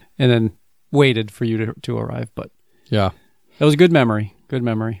and then waited for you to arrive. But yeah, that was a good memory. Good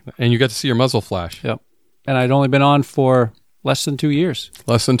memory. And you got to see your muzzle flash. Yep. And I'd only been on for less than 2 years.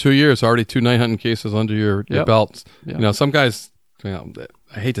 Less than 2 years. Already 2 night hunting cases under your belt. Yep. Some guys,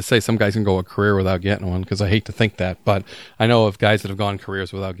 I hate to say some guys can go a career without getting one because I hate to think that, but I know of guys that have gone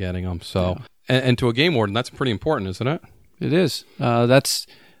careers without getting them. So, and to a game warden, that's pretty important, isn't it? It is.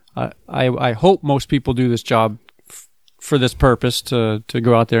 I hope most people do this job for this purpose, to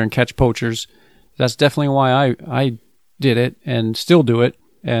go out there and catch poachers. That's definitely why I did it and still do it,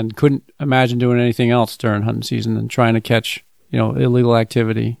 and couldn't imagine doing anything else during hunting season than trying to catch illegal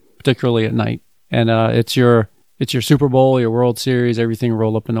activity, particularly at night. And it's your Super Bowl, your World Series, everything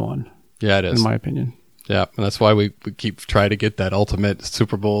rolled up into one. Yeah, it is, in my opinion. Yeah, and that's why we keep trying to get that ultimate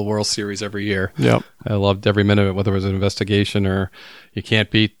Super Bowl World Series every year. Yep. I loved every minute of it, whether it was an investigation or you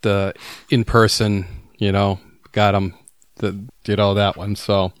can't beat the in-person, got them, that one.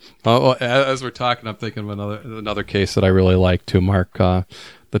 So as we're talking, I'm thinking of another case that I really like too, Mark,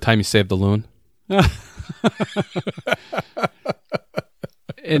 the time you saved the loon.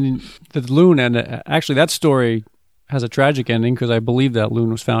 And the loon, and actually that story has a tragic ending because I believe that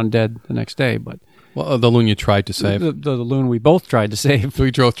loon was found dead the next day, but... Well, the loon you tried to save. The loon we both tried to save.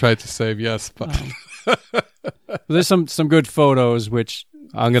 We both tried to save, yes. But there's some good photos which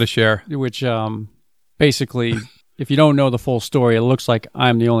I'm going to share. Which basically, if you don't know the full story, it looks like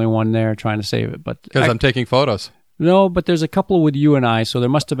I'm the only one there trying to save it. But because I'm taking photos. No, but there's a couple with you and I, so there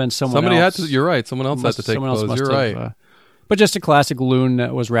must have been someone else. You're right. Someone else had to take photos. You're right. But just a classic loon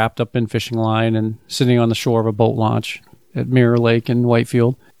that was wrapped up in fishing line and sitting on the shore of a boat launch at Mirror Lake in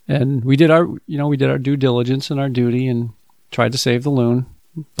Whitefield. And we did our due diligence and our duty and tried to save the loon,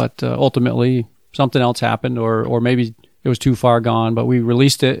 but ultimately something else happened, or maybe it was too far gone. But we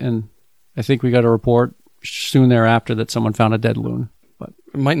released it, and I think we got a report soon thereafter that someone found a dead loon. But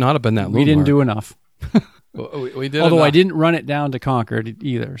it might not have been that loon. We didn't do enough. we did. Although enough. I didn't run it down to Concord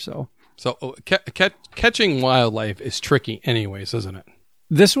either. So catching wildlife is tricky, anyways, isn't it?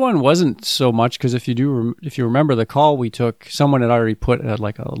 This one wasn't so much because if you remember the call we took, someone had already put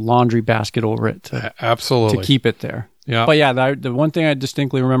like a laundry basket over it absolutely to keep it there. Yeah, but yeah, the one thing I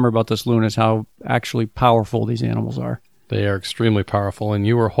distinctly remember about this loon is how actually powerful these animals are. They are extremely powerful, and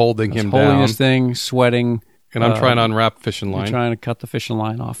you were holding him down, holding this thing, sweating, and I'm trying to unwrap fishing line, trying to cut the fishing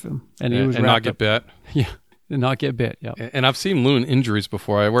line off him, and he was and not get bit. Yeah. And not get bit, yeah. And I've seen loon injuries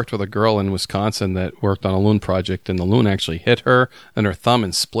before. I worked with a girl in Wisconsin that worked on a loon project, and the loon actually hit her and her thumb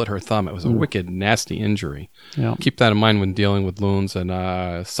and split her thumb. It was a wicked, nasty injury. Yeah. Keep that in mind when dealing with loons.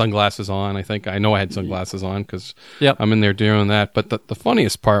 And sunglasses on, I know I had sunglasses on because I'm in there doing that. But the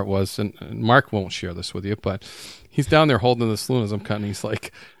funniest part was, and Mark won't share this with you, but he's down there holding this loon as I'm cutting. He's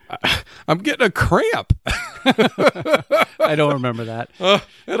like, I'm getting a cramp. I don't remember that.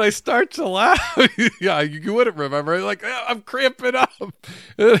 And I start to laugh. Yeah, you wouldn't remember. Like, I'm cramping up.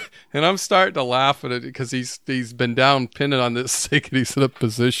 And I'm starting to laugh at it because he's been down pinning on this stick and he's in a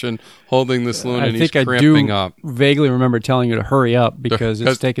position holding this loon and he's cramping up. Vaguely remember telling you to hurry up because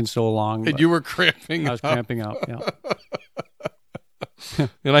it's taken so long. And you were cramping up. I was cramping up, yeah.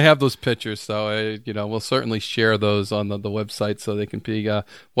 And I have those pictures, so we'll certainly share those on the website so they can be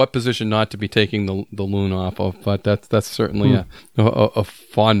what position not to be taking the loon off of. But that's certainly a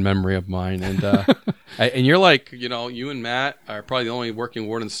fond memory of mine. And and you're like, you and Matt are probably the only working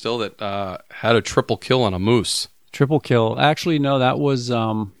wardens still that had a triple kill on a moose. Triple kill. Actually, no, that was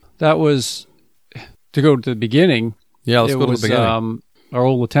to go to the beginning. Yeah, let's go to the beginning. Our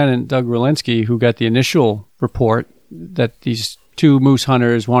old lieutenant Doug Rolinski, who got the initial report that these 2 moose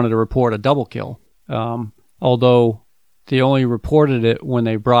hunters wanted to report a double kill. Although they only reported it when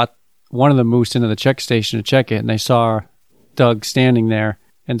they brought one of the moose into the check station to check it, and they saw Doug standing there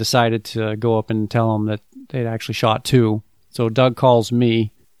and decided to go up and tell him that they'd actually shot 2. So Doug calls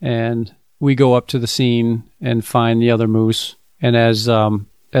me, and we go up to the scene and find the other moose. And as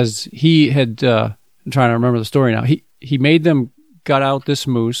he had, I'm trying to remember the story now, he made them gut out this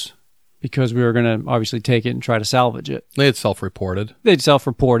moose because we were going to obviously take it and try to salvage it. They had self-reported.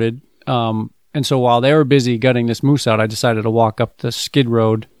 And so while they were busy gutting this moose out, I decided to walk up the skid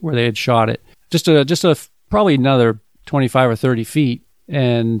road where they had shot it. Just probably another 25 or 30 feet.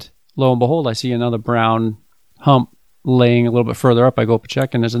 And lo and behold, I see another brown hump laying a little bit further up. I go up and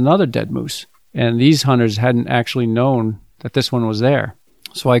check, and there's another dead moose. And these hunters hadn't actually known that this one was there.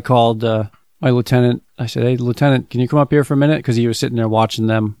 So I called my lieutenant. I said, "Hey, Lieutenant, can you come up here for a minute?" Because he was sitting there watching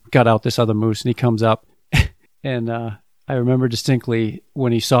them gut out this other moose. And he comes up. And I remember distinctly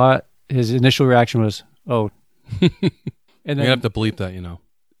when he saw it, his initial reaction was, "Oh." And then, you have to bleep that,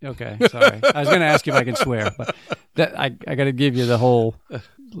 Okay, sorry. I was going to ask you if I can swear, but I got to give you the whole,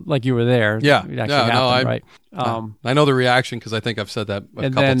 like you were there. Yeah. It actually happened, right? I know the reaction because I think I've said that a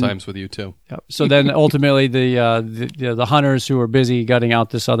couple times with you too. Yeah. So then ultimately the hunters who were busy gutting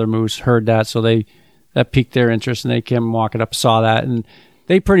out this other moose heard that, so that piqued their interest, and they came walking up, saw that, and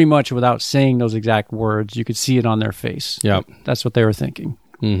they pretty much, without saying those exact words, you could see it on their face. Yeah. That's what they were thinking.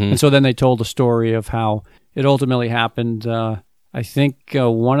 Mm-hmm. And so then they told the story of how it ultimately happened. I think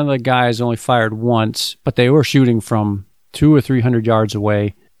one of the guys only fired once, but they were shooting from 200 or 300 yards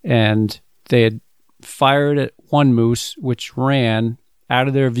away, and they had fired at one moose, which ran out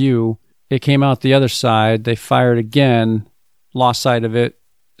of their view. It came out the other side. They fired again, lost sight of it,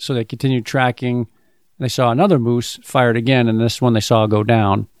 so they continued tracking. They saw another moose, fired again, and this one they saw go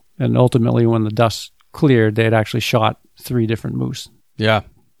down. And ultimately, when the dust cleared, they had actually shot 3 different moose. Yeah.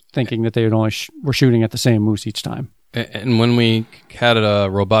 Thinking that they had only were shooting at the same moose each time. And when we had a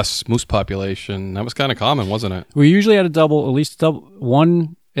robust moose population, that was kind of common, wasn't it? We usually had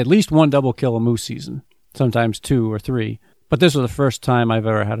at least one double kill a moose season, sometimes 2 or 3. But this was the first time I've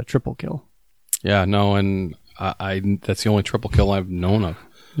ever had a triple kill. Yeah, no, and that's the only triple kill I've known of.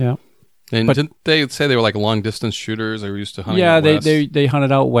 Yeah. And didn't they say they were like long distance shooters? They were used to hunting. Yeah, out west? they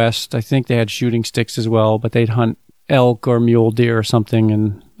hunted out west. I think they had shooting sticks as well, but they'd hunt elk or mule deer or something,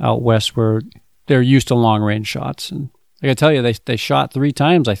 and out west where they're used to long range shots. And I gotta tell you, they shot 3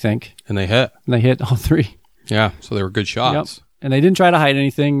 times, I think, and they hit. And they hit all 3. Yeah, so they were good shots. Yep. And they didn't try to hide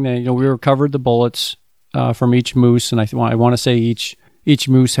anything. We recovered the bullets from each moose, and I want to say each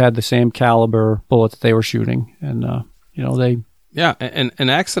moose had the same caliber bullet that they were shooting, and they. Yeah,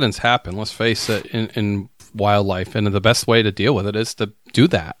 and accidents happen. Let's face it, in wildlife, and the best way to deal with it is to do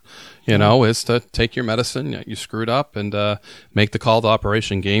that. Is to take your medicine. You screwed up, and make the call to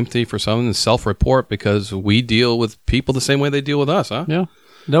Operation Game Thief or something, and self-report, because we deal with people the same way they deal with us, huh? Yeah.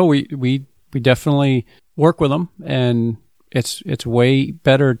 No, we definitely work with them, and it's way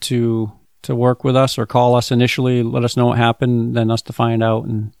better to work with us or call us initially, let us know what happened, than us to find out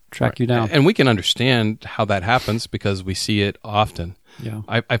and track you down. And we can understand how that happens because we see it often. Yeah.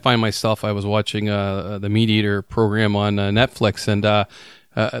 I find myself, I was watching the Meat Eater program on Netflix, and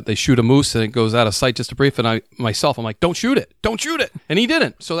they shoot a moose and it goes out of sight just a brief, and I'm like, don't shoot it, and he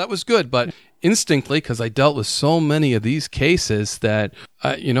didn't. So that was good, but instinctively, because I dealt with so many of these cases, that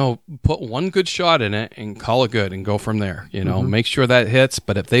put one good shot in it and call it good and go from there. Make sure that hits,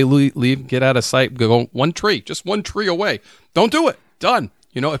 but if they get out of sight, go just one tree away, don't do it. Done.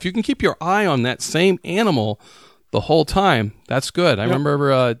 If you can keep your eye on that same animal the whole time, that's good. I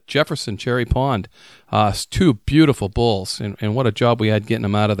remember Jefferson, Cherry Pond, 2 beautiful bulls, and what a job we had getting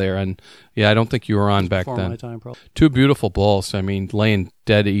them out of there. And I don't think you were on back then. 2 beautiful bulls. I mean, laying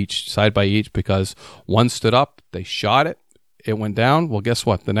dead side by each, because one stood up, they shot it, It went down. Well, guess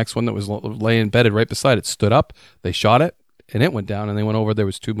what? The next one that was laying bedded right beside it stood up. They shot it, and it went down, and they went over. There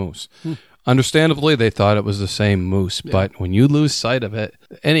was 2 moose. Understandably, they thought it was the same moose, but when you lose sight of it,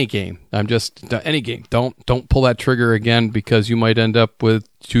 any game, don't pull that trigger again, because you might end up with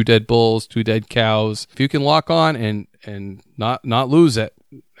 2 dead bulls, 2 dead cows. If you can lock on and not lose it,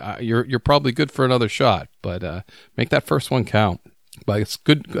 you're probably good for another shot. But make that first one count. But it's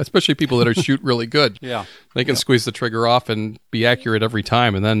good, especially people that shoot really good. Yeah, they can squeeze the trigger off and be accurate every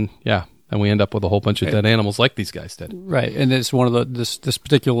time, and then and we end up with a whole bunch of dead animals like these guys did. Right, and it's one of this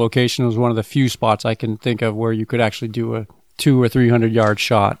particular location was one of the few spots I can think of where you could actually do a 200 or 300 yard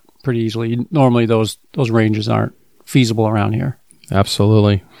shot pretty easily. Normally, those ranges aren't feasible around here.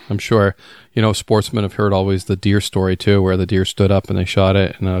 Absolutely, I'm sure. Sportsmen have heard always the deer story too, where the deer stood up and they shot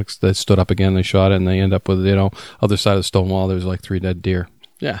it, and they stood up again, they shot it, and they end up with other side of the stone wall. There's like 3 dead deer.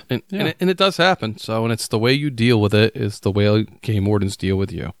 Yeah, and it does happen. So, and it's the way you deal with it is the way game wardens deal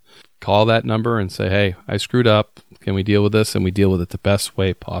with you. Call that number and say, hey, I screwed up. Can we deal with this? And we deal with it the best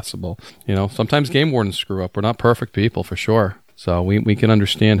way possible. Sometimes game wardens screw up. We're not perfect people, for sure. So we can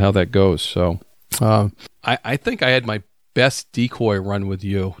understand how that goes. So I think I had my best decoy run with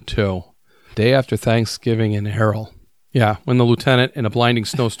you, too. Day after Thanksgiving in Errol. Yeah, when the lieutenant in a blinding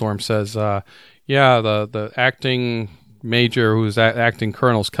snowstorm says, the acting major who's acting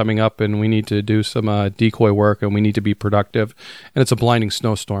colonel's coming up, and we need to do some decoy work, and we need to be productive, and it's a blinding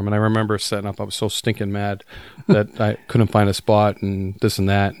snowstorm. And I remember setting up, I was so stinking mad that I couldn't find a spot, and this and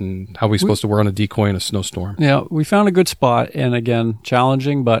that, and how are we supposed to work on a decoy in a snowstorm? Yeah, we found a good spot, and again,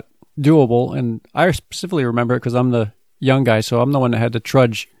 challenging but doable. And I specifically remember it because I'm the young guy, so I'm the one that had to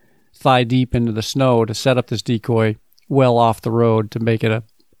trudge thigh deep into the snow to set up this decoy well off the road to make it a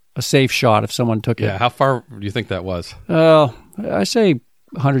safe shot if someone took it. Yeah, how far do you think that was? I say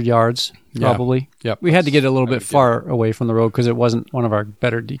 100 yards, probably. Yeah. We had to get a little bit far away from the road because it wasn't one of our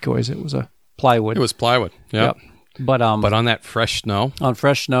better decoys. It was a plywood. It was plywood, yeah. Yep. But on that fresh snow? On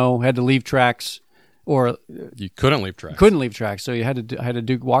fresh snow, had to leave tracks, or... You couldn't leave tracks. Couldn't leave tracks, so you had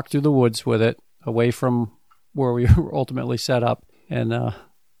to walk through the woods with it, away from where we were ultimately set up. And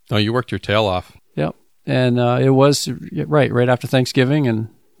no, you worked your tail off. Yep. And it was right after Thanksgiving, and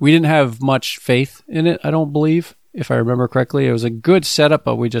we didn't have much faith in it, I don't believe, if I remember correctly. It was a good setup,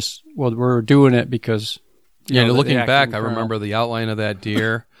 but we were doing it because... looking back, I remember the outline of that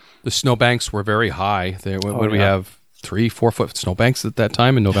deer. The snowbanks were very high. We have 3-4 foot snowbanks at that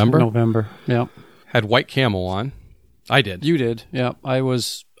time in November? November, yeah. Had white camel on. I did. You did, yeah. I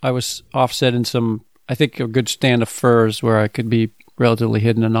was offset in some, I think, a good stand of firs where I could be relatively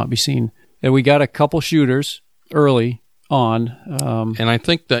hidden and not be seen. And we got a couple shooters early on. And I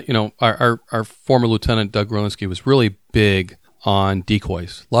think that, our former Lieutenant Doug Rolinski was really big on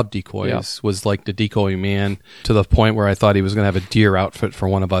decoys, loved decoys, was like the decoy man, to the point where I thought he was going to have a deer outfit for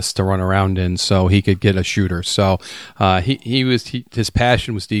one of us to run around in so he could get a shooter. So his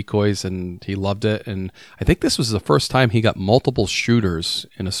passion was decoys, and he loved it. And I think this was the first time he got multiple shooters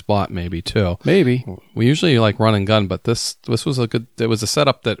in a spot, maybe too. Maybe. We usually like run and gun, but this was it was a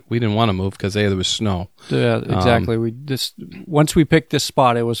setup that we didn't want to move because there was snow. Yeah, exactly. Once we picked this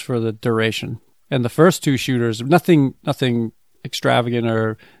spot, it was for the duration. And the first 2 shooters, nothing extravagant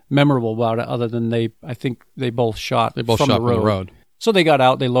or memorable about it, other than I think they both shot from the road. So they got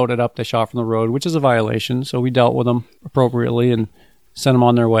out, they loaded up, they shot from the road, which is a violation. So we dealt with them appropriately and sent them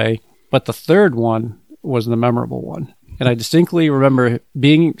on their way. But the third one was the memorable one. And I distinctly remember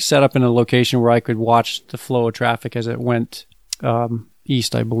being set up in a location where I could watch the flow of traffic as it went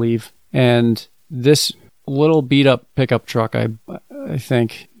east, I believe. And this little beat-up pickup truck, I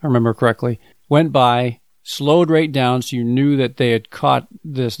think I remember correctly, went by, slowed right down, so you knew that they had caught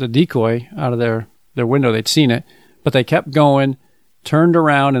the decoy out of their window. They'd seen it, but they kept going, turned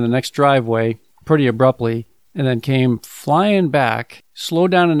around in the next driveway pretty abruptly, and then came flying back,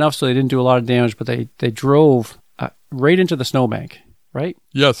 slowed down enough so they didn't do a lot of damage, but they drove right into the snowbank, right?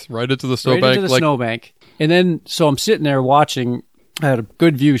 Yes, right into the snowbank. Right into the snowbank. And then, so I'm sitting there watching. I had a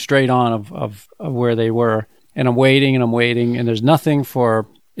good view straight on of where they were, and I'm waiting, and there's nothing for,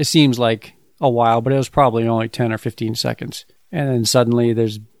 it seems like, a while, but it was probably only 10 or 15 seconds. And then suddenly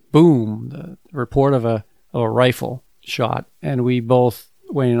there's boom, the report of a rifle shot. And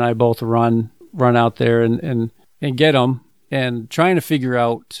Wayne and I both run out there and get them, and trying to figure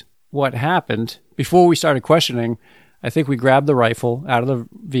out what happened. Before we started questioning, I think we grabbed the rifle out of the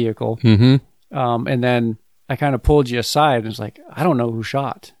vehicle. Mm-hmm. And then I kind of pulled you aside and was like, I don't know who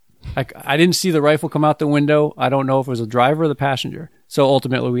shot. I didn't see the rifle come out the window. I don't know if it was the driver or the passenger. So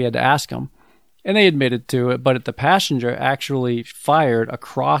ultimately we had to ask them. And they admitted to it, but the passenger actually fired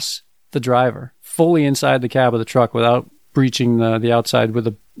across the driver, fully inside the cab of the truck without breaching the outside with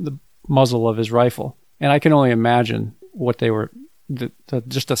the muzzle of his rifle. And I can only imagine what they were,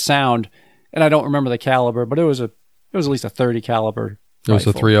 just the sound. And I don't remember the caliber, but it was at least a 30 caliber. It was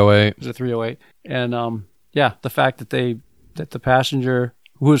a 308. It was a 308. And the fact that the passenger,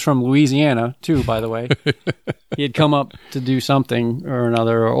 who was from Louisiana too, by the way, he had come up to do something or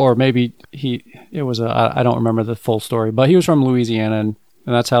another, or maybe I don't remember the full story, but he was from Louisiana, and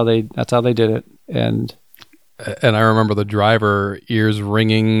that's how they did it. And I remember the driver ears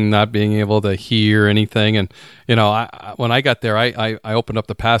ringing, not being able to hear anything. And, when I got there, I opened up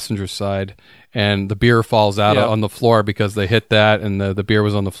the passenger side, and the beer falls out on the floor because they hit that, and the beer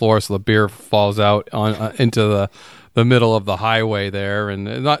was on the floor. So the beer falls out into the middle of the highway there,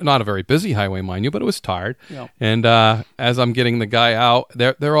 and not a very busy highway, mind you, but it was tired. Yeah. And as I'm getting the guy out,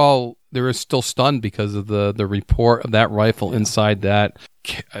 they were still stunned because of the report of that rifle inside that.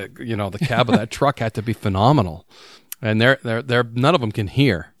 The cab of that truck had to be phenomenal, and they're none of them can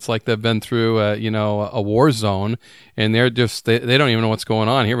hear. It's like they've been through a war zone, and they're just they don't even know what's going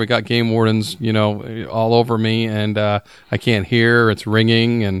on. Here we got game wardens, all over me, and I can't hear. It's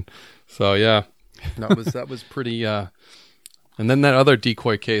ringing, and so yeah, that was pretty. And then that other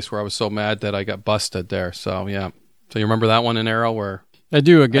decoy case where I was so mad that I got busted there. So yeah, so you remember that one in Arrow where I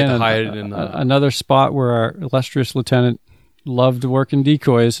do again. I had to hide it in another spot where our illustrious lieutenant loved working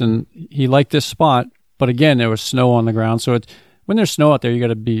decoys, and he liked this spot, but again, there was snow on the ground. So when there's snow out there, you got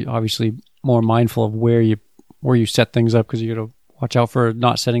to be obviously more mindful of where you set things up, because you got to watch out for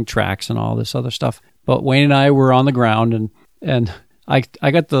not setting tracks and all this other stuff. But Wayne and I were on the ground, and I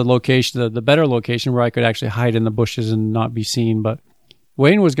got the location, the better location where I could actually hide in the bushes and not be seen. But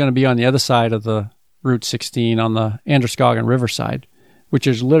Wayne was going to be on the other side of the Route 16 on the Androscoggin River side, which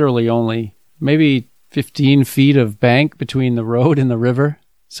is literally only maybe 15 feet of bank between the road and the river.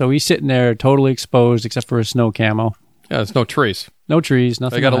 So he's sitting there totally exposed except for his snow camo. Yeah, there's no trees. No trees,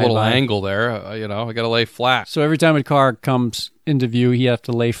 nothing. I got a little angle there, I got to lay flat. So every time a car comes into view, he had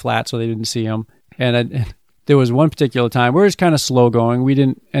to lay flat so they didn't see him. And there was one particular time where it was kind of slow going. We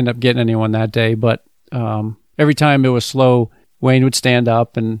didn't end up getting anyone that day, but every time it was slow, Wayne would stand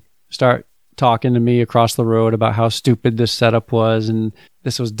up and start talking to me across the road about how stupid this setup was, and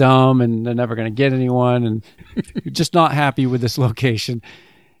this was dumb, and they're never going to get anyone, and just not happy with this location.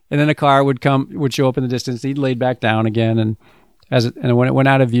 And then a car would show up in the distance. He'd laid back down again, and when it went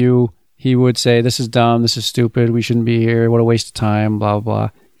out of view, he would say, "This is dumb. This is stupid. We shouldn't be here. What a waste of time." Blah blah blah.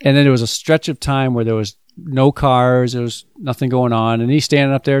 And then there was a stretch of time where there was no cars. There was nothing going on, and he's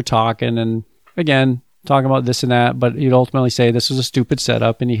standing up there talking, and again talking about this and that. But he'd ultimately say this was a stupid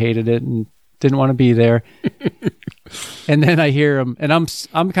setup, and he hated it and didn't want to be there. And then I hear him, and I'm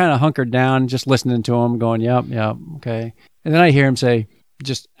kind of hunkered down, just listening to him, going, "Yep, okay." And then I hear him say,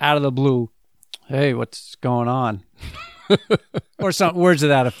 just out of the blue, "Hey, what's going on?" Or some words to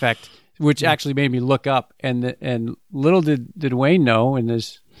that effect, which actually made me look up. And little did Wayne know, and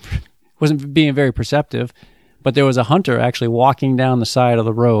this wasn't being very perceptive, but there was a hunter actually walking down the side of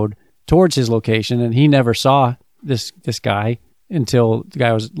the road towards his location, and he never saw this guy until the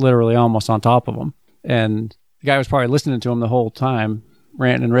guy was literally almost on top of him. And the guy was probably listening to him the whole time,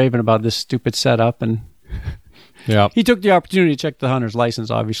 ranting and raving about this stupid setup. And yeah, he took the opportunity to check the hunter's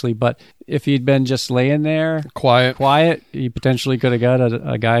license, obviously. But if he'd been just laying there, quiet, he potentially could have got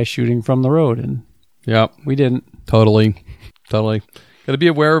a guy shooting from the road. And yeah, we didn't. Totally. Got to be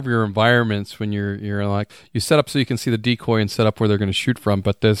aware of your environments when you're like, you set up so you can see the decoy and set up where they're going to shoot from,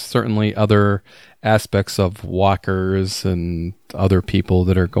 but there's certainly other aspects of walkers and other people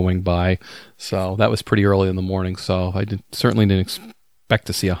that are going by. So that was pretty early in the morning, so I certainly didn't expect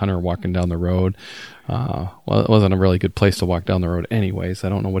to see a hunter walking down the road. Well, it wasn't a really good place to walk down the road anyways. I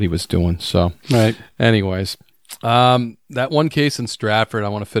don't know what he was doing. So right. Anyways, that one case in Stratford, I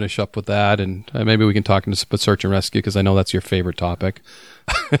want to finish up with that, and maybe we can talk into search and rescue, because I know that's your favorite topic.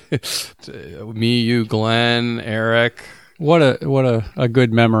 Me, you, Glenn, Eric. What a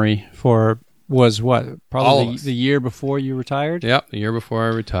good memory for probably the year before you retired? Yep, the year before I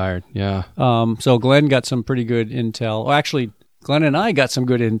retired. Yeah. So Glenn got some pretty good intel. Well, actually, Glenn and I got some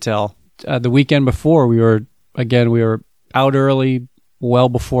good intel. The weekend before, we were out early, well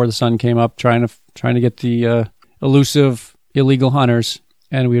before the sun came up, trying to get the elusive illegal hunters,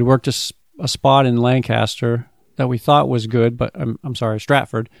 and we had worked a spot in Lancaster that we thought was good, but I'm sorry,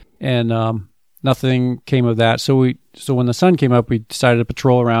 Stratford, and nothing came of that. So when the sun came up, we decided to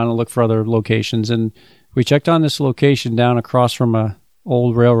patrol around and look for other locations, and we checked on this location down across from a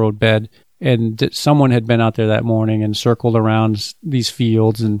old railroad bed, and someone had been out there that morning and circled around these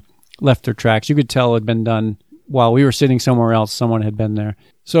fields and left their tracks. You could tell it had been done while we were sitting somewhere else, someone had been there.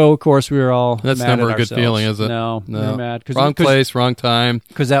 So, of course, we were all That's mad never at a good ourselves. feeling, is it? No. We were mad. Wrong place, wrong time.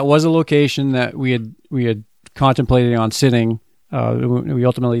 Because that was a location that we had contemplated on sitting. We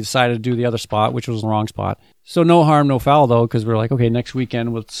ultimately decided to do the other spot, which was the wrong spot. So no harm, no foul, though, because we're like, okay, next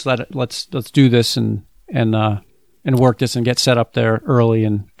weekend let's do this and work this and get set up there early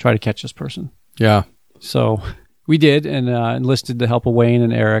and try to catch this person. Yeah. So we did, and enlisted the help of Wayne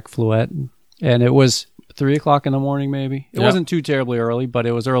and Eric Fluette, and it was 3:00 in the morning, maybe. It wasn't too terribly early, but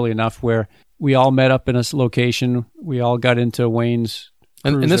it was early enough where we all met up in a location. We all got into Wayne's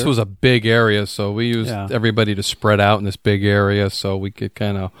cruiser. And this was a big area, so we used everybody to spread out in this big area so we could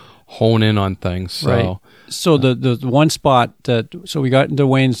kind of hone in on things. So. Right. So the one spot so we got into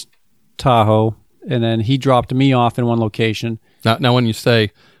Wayne's Tahoe, and then he dropped me off in one location. Now when you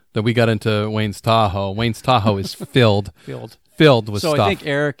say that we got into Wayne's Tahoe is filled with so stuff. I think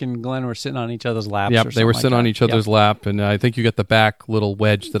Eric and Glenn were sitting on each other's laps. Yep, they were sitting on each other's lap, and I think you got the back little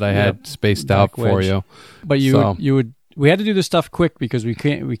wedge that I had spaced out for wedge. you. But we had to do this stuff quick because we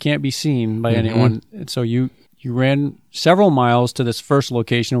can't be seen by anyone. And so you ran several miles to this first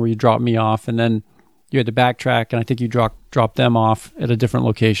location where you dropped me off, and then you had to backtrack, and I think you dropped them off at a different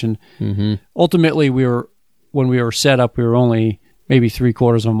location. Mm-hmm. Ultimately, when we were set up, we were only maybe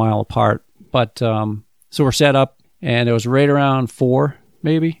 3/4 of a mile apart. But so we're set up, and it was right around 4,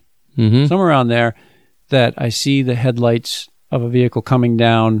 maybe, somewhere around there, that I see the headlights of a vehicle coming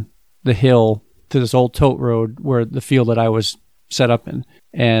down the hill to this old tote road where the field that I was set up in.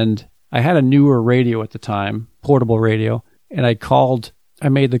 And I had a newer radio at the time, portable radio, and I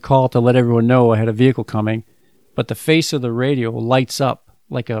made the call to let everyone know I had a vehicle coming, but the face of the radio lights up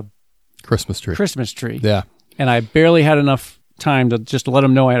like a Christmas tree. Yeah. And I barely had enough time to just let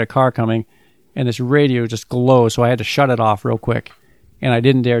them know I had a car coming, and this radio just glows, so I had to shut it off real quick, and I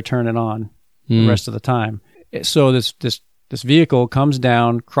didn't dare turn it on the rest of the time. So this vehicle comes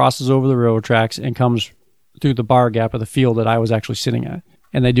down, crosses over the railroad tracks, and comes through the bar gap of the field that I was actually sitting at.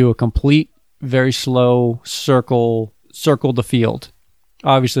 And they do a complete, very slow circle the field,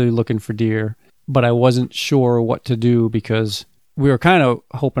 obviously looking for deer, but I wasn't sure what to do because we were kind of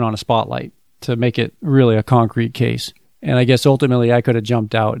hoping on a spotlight to make it really a concrete case. And I guess ultimately I could have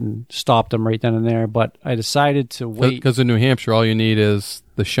jumped out and stopped them right then and there, but I decided to wait. Because in New Hampshire, all you need is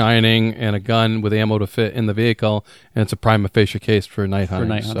The Shining and a gun with ammo to fit in the vehicle, and it's a prima facie case for night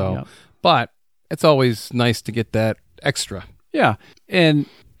hunting. But it's always nice to get that extra. Yeah. And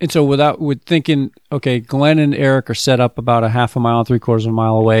so with thinking, okay, Glenn and Eric are set up about a half a mile, 3/4 of a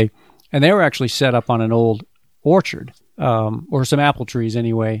mile away, and they were actually set up on an old orchard, or some apple trees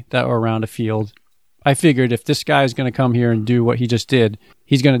anyway, that were around a field. I figured if this guy is going to come here and do what he just did,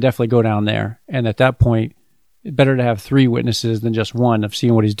 he's going to definitely go down there. And at that point, it's better to have 3 witnesses than just one of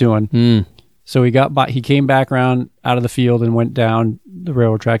seeing what he's doing. So he came back around out of the field and went down the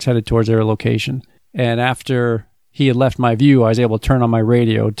railroad tracks, headed towards their location. And after he had left my view, I was able to turn on my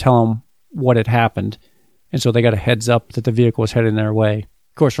radio, tell him what had happened. And so they got a heads up that the vehicle was heading their way.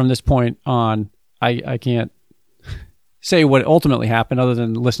 Of course, from this point on, I can't say what ultimately happened other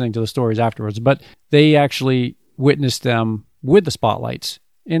than listening to the stories afterwards. But they actually witnessed them with the spotlights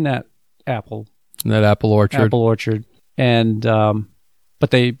in that apple orchard. And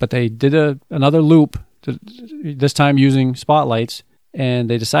but they did another loop, this time using spotlights, and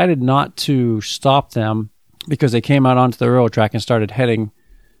they decided not to stop them because they came out onto the railroad track and started heading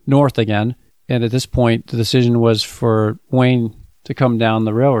north again. And at this point, the decision was for Wayne to come down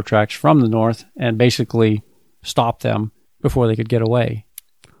the railroad tracks from the north and basically stop them before they could get away.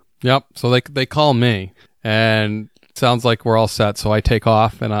 Yep. So they call me, and it sounds like we're all set. So I take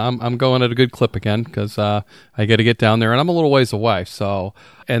off, and I'm going at a good clip again because I got to get down there, and I'm a little ways away. So,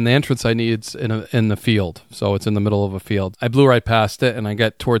 and the entrance I need is in the field, so it's in the middle of a field. I blew right past it, and I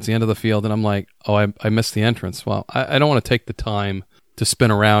get towards the end of the field, and I'm like, oh, I missed the entrance. Well, I don't want to take the time to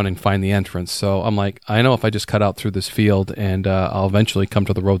spin around and find the entrance. So I'm like, I know if I just cut out through this field, and I'll eventually come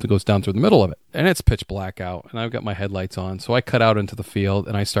to the road that goes down through the middle of it. And it's pitch black out, and I've got my headlights on. So I cut out into the field,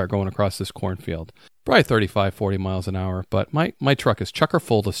 and I start going across this cornfield. Probably 35, 40 miles an hour. But my truck is chocker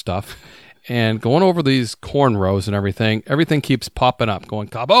full of stuff. And going over these corn rows and everything keeps popping up, going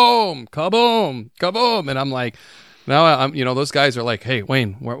kaboom, kaboom, kaboom. And I'm like, now I'm, those guys are like, hey,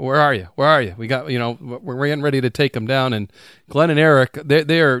 Wayne, where are you? Where are you? We got, we're getting ready to take them down. And Glenn and Eric,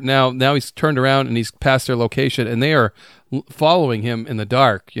 they are now he's turned around and he's past their location, and they are following him in the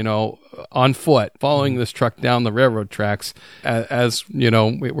dark, on foot, following this truck down the railroad tracks as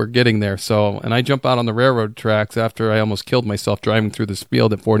we're getting there. So, and I jump out on the railroad tracks after I almost killed myself driving through this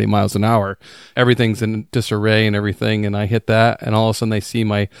field at 40 miles an hour. Everything's in disarray and everything. And I hit that, and all of a sudden they see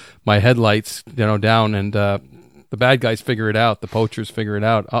my headlights, down, and the bad guys figure it out. The poachers figure it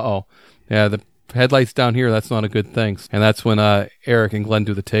out. Yeah, the headlights down here, that's not a good thing. And that's when Eric and Glenn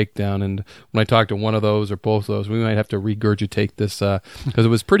do the takedown. And when I talk to one of those or both of those, we might have to regurgitate this because it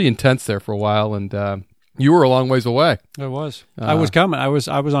was pretty intense there for a while. And you were a long ways away. It was. I was coming. I was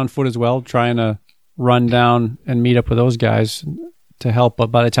on foot as well, trying to run down and meet up with those guys to help. But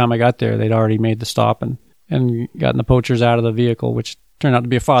by the time I got there, they'd already made the stop and gotten the poachers out of the vehicle, which turned out to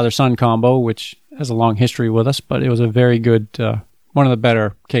be a father-son combo, which has a long history with us. But it was a very good, one of the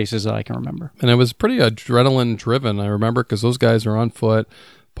better cases that I can remember. And it was pretty adrenaline-driven, I remember, because those guys are on foot,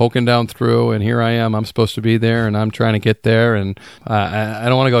 poking down through, and here I am. I'm supposed to be there, and I'm trying to get there, and I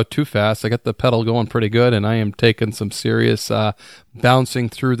don't want to go too fast. I got the pedal going pretty good, and I am taking some serious bouncing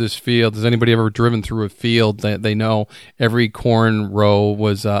through this field. Has anybody ever driven through a field? They know every corn row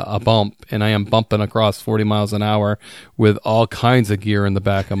was a bump, and I am bumping across 40 miles an hour with all kinds of gear in the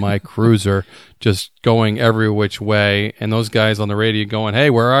back of my cruiser, just going every which way, and those guys on the radio going, "Hey,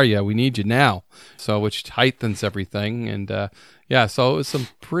 where are you? We need you now." So, which heightens everything, and yeah, so it was some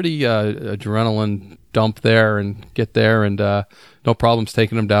pretty adrenaline dump there and get there, and no problems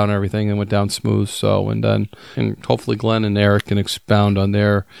taking them down and everything, and went down smooth. So, and hopefully Glenn and Eric can expound on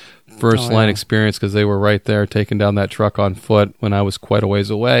their first line experience, because they were right there taking down that truck on foot when I was quite a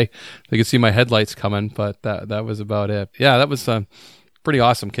ways away. They could see my headlights coming, but that was about it. Yeah, that was a pretty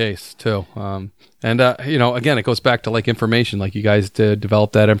awesome case too. And again, it goes back to like information, like you guys did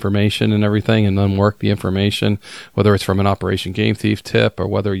develop that information and everything, and then work the information, whether it's from an Operation Game Thief tip or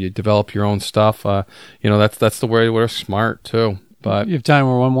whether you develop your own stuff. That's the way we're smart too. But you have time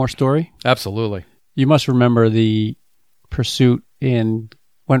for one more story? Absolutely. You must remember the pursuit in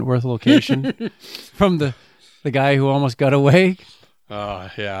Wentworth location from the guy who almost got away.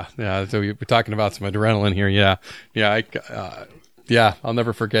 Yeah. So we're talking about some adrenaline here. Yeah, I'll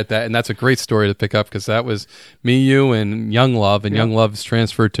never forget that. And that's a great story to pick up, because that was me, you, and Young Love. And Young Love's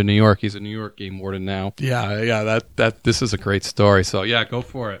transferred to New York. He's a New York game warden now. Yeah, this is a great story. So, yeah, go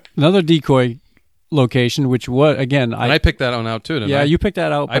for it. Another decoy location, which was, again... I picked that one out, too, didn't I? Yeah, you picked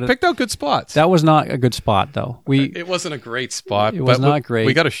that out. I picked out good spots. That was not a good spot, though. It wasn't a great spot. It was not great.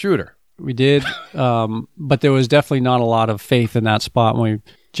 We got a shooter. We did, but there was definitely not a lot of faith in that spot when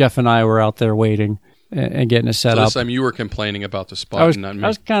Jeff and I were out there waiting and getting it set up. This time you were complaining about the spot, not me. I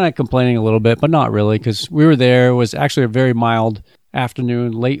was kind of complaining a little bit, but not really, because we were there. It was actually a very mild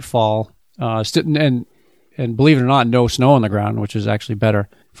afternoon, late fall, and believe it or not, no snow on the ground, which is actually better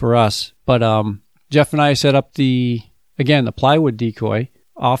for us. But Jeff and I set up the plywood decoy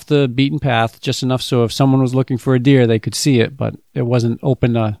off the beaten path, just enough so if someone was looking for a deer, they could see it, but it wasn't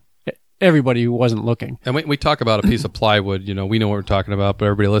open to everybody who wasn't looking. And we talk about a piece of plywood, we know what we're talking about, but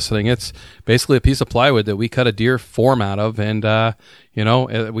everybody listening, it's basically a piece of plywood that we cut a deer form out of, and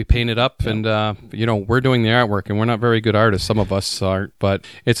we paint it up, and we're doing the artwork, and we're not very good artists, some of us aren't, but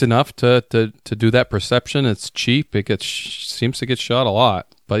it's enough to do that perception. It's cheap. It seems to get shot a lot.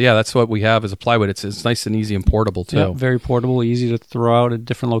 But yeah, that's what we have as a plywood. It's nice and easy and portable too. Yeah, very portable, easy to throw out at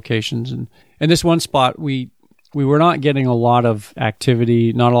different locations. And this one spot, we were not getting a lot of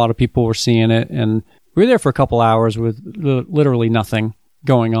activity. Not a lot of people were seeing it. And we were there for a couple hours with literally nothing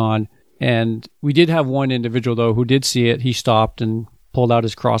going on. And we did have one individual, though, who did see it. He stopped and pulled out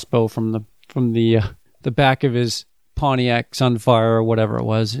his crossbow from the back of his Pontiac Sunfire or whatever it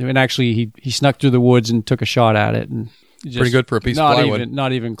was. And actually, he snuck through the woods and took a shot at it. And pretty good for a piece of plywood.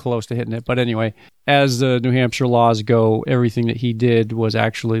 Not even close to hitting it. But anyway, as the New Hampshire laws go, everything that he did was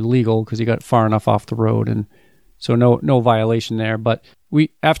actually legal because he got far enough off the road, and so no violation there. But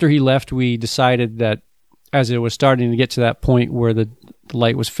after he left, we decided that as it was starting to get to that point where the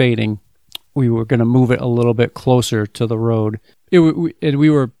light was fading, we were going to move it a little bit closer to the road. We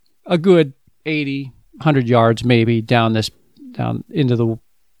were a good 80, 100 yards maybe down into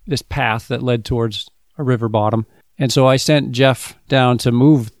this path that led towards a river bottom. And so I sent Jeff down to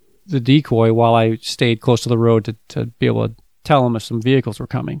move the decoy while I stayed close to the road to be able to tell him if some vehicles were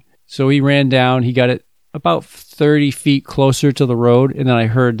coming. So he ran down. He got it about 30 feet closer to the road, and then I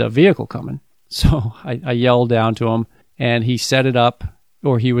heard a vehicle coming. So I yelled down to him, and he set it up,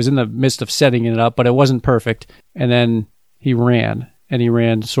 or he was in the midst of setting it up, but it wasn't perfect. And then he ran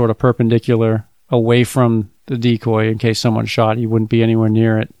sort of perpendicular away from the decoy in case someone shot. He wouldn't be anywhere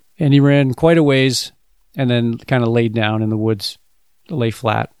near it. And he ran quite a ways, and then kind of laid down in the woods to lay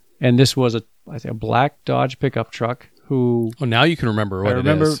flat. And this was a black Dodge pickup truck who... Oh, now you can remember what it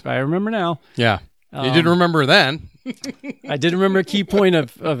is. I remember now. Yeah. You didn't remember then. I did remember a key point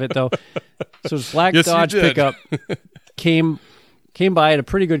of it, though. So this black Dodge pickup came by at a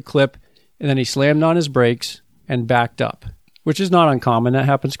pretty good clip, and then he slammed on his brakes and backed up, which is not uncommon. That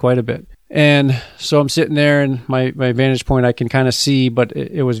happens quite a bit. And so I'm sitting there, and my vantage point I can kind of see, but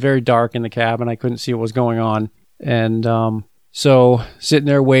it was very dark in the cabin. I couldn't see what was going on. And so sitting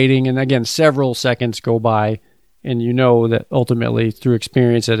there waiting, and again, several seconds go by, and you know that ultimately through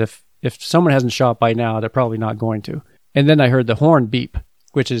experience that if someone hasn't shot by now, they're probably not going to. And then I heard the horn beep,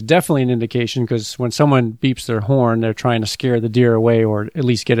 which is definitely an indication, because when someone beeps their horn, they're trying to scare the deer away or at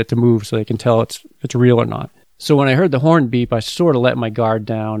least get it to move so they can tell it's real or not. So when I heard the horn beep, I sort of let my guard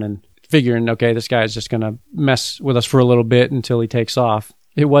down and figuring, okay, this guy's just going to mess with us for a little bit until he takes off.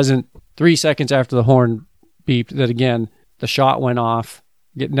 It wasn't 3 seconds after the horn beeped that, again, the shot went off.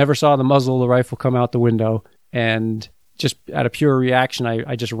 Never saw the muzzle of the rifle come out the window. And just out of pure reaction,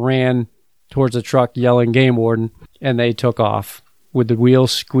 I just ran towards the truck yelling game warden, and they took off with the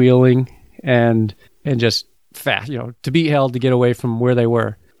wheels squealing and just fast, to be held to get away from where they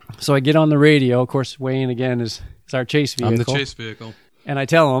were. So I get on the radio. Of course, Wayne, again, is our chase vehicle. I'm the chase vehicle. And I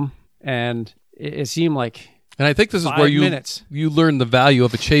tell him, and it seemed like And I think this is where you learn the value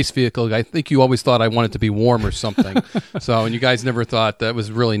of a chase vehicle. I think you always thought I wanted to be warm or something. And you guys never thought that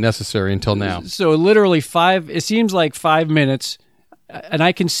was really necessary until now. So literally it seems like 5 minutes, and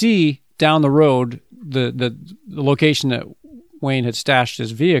I can see down the road the location that Wayne had stashed his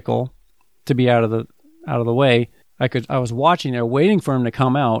vehicle to be out of the way. I was watching there, waiting for him to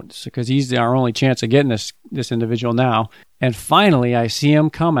come out, because he's our only chance of getting this individual now. And finally, I see him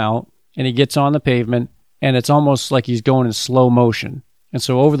come out, and he gets on the pavement, and it's almost like he's going in slow motion. And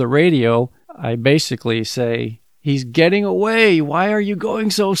so over the radio, I basically say, "He's getting away. Why are you going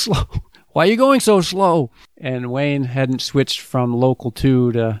so slow? Why are you going so slow?" And Wayne hadn't switched from local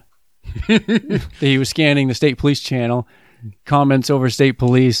 2 to he was scanning the state police channel, comments over state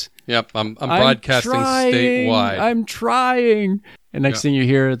police. Yep, I'm broadcasting statewide. I'm trying. And next thing you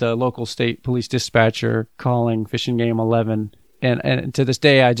hear, the local state police dispatcher calling Fishing Game 11. And to this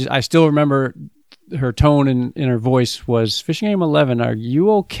day, I still remember her tone in her voice was, "Fishing Game 11, are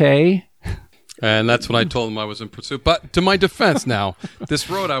you okay?" And that's when I told him I was in pursuit. But to my defense now, this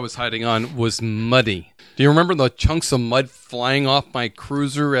road I was hiding on was muddy. Do you remember the chunks of mud flying off my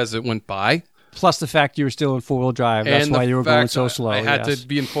cruiser as it went by? Plus the fact you were still in four-wheel drive. That's why you were going so slow. I had to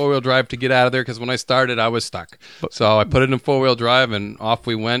be in four-wheel drive to get out of there, because when I started, I was stuck. So I put it in four-wheel drive, and off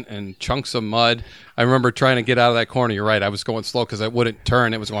we went, and chunks of mud. I remember trying to get out of that corner. You're right. I was going slow because I wouldn't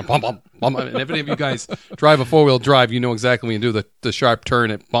turn. It was going bump, bump, bump. And if any of you guys drive a four-wheel drive, you know exactly when you do the sharp turn,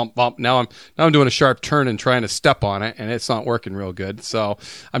 it bump, bump. Now I'm doing a sharp turn and trying to step on it, and it's not working real good. So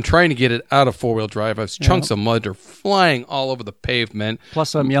I'm trying to get it out of four-wheel drive. Chunks of mud are flying all over the pavement.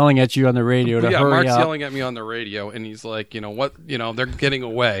 Plus, I'm yelling at you on the radio to hurry Mark's up. Yelling at me on the radio, and he's like, they're getting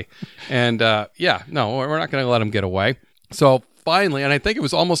away. And we're not going to let them get away. So finally, and I think it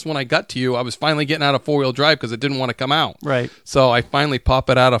was almost when I got to you, I was finally getting out of four-wheel drive because it didn't want to come out. Right. So I finally pop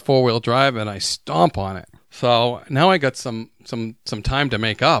it out of four-wheel drive, and I stomp on it. So now I got some time to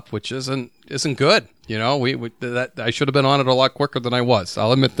make up, which isn't good. I should have been on it a lot quicker than I was.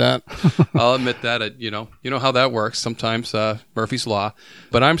 I'll admit that. You know how that works sometimes, Murphy's Law.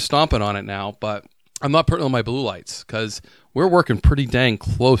 But I'm stomping on it now, but I'm not putting on my blue lights because we're working pretty dang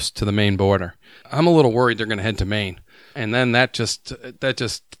close to the Maine border. I'm a little worried they're going to head to Maine. And then that just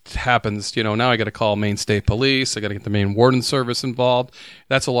happens. Now I got to call Maine State Police. I got to get the Maine Warden Service involved.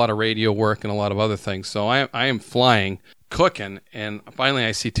 That's a lot of radio work and a lot of other things. So I am flying, cooking, and finally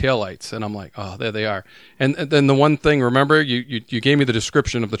I see taillights, and I'm like, oh, there they are. And then the one thing, remember, you gave me the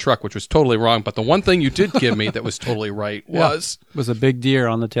description of the truck, which was totally wrong, but the one thing you did give me that was totally right was a big deer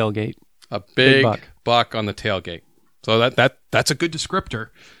on the tailgate. A big buck on the tailgate. So that's a good descriptor.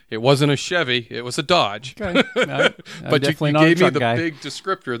 It wasn't a Chevy, it was a Dodge. Okay. But you gave me the big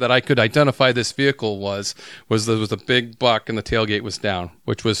descriptor that I could identify this vehicle was there was a big buck and the tailgate was down,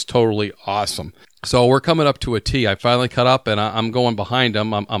 which was totally awesome. So we're coming up to a T. I finally cut up, and I'm going behind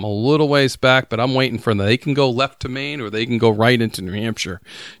them. I'm a little ways back, but I'm waiting for them. They can go left to Maine, or they can go right into New Hampshire,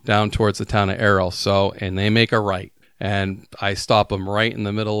 down towards the town of Errol. And they make a right, and I stop them right in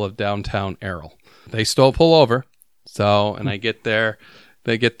the middle of downtown Errol. They still pull over. And I get there.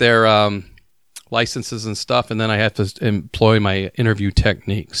 They get their licenses and stuff, and then I have to employ my interview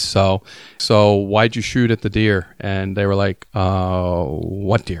techniques. So why'd you shoot at the deer? And they were like,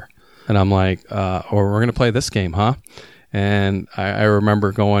 what deer? And I'm like, we're going to play this game, huh? And I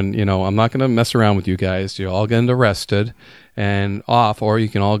remember going, I'm not going to mess around with you guys. You're all getting arrested and off, or you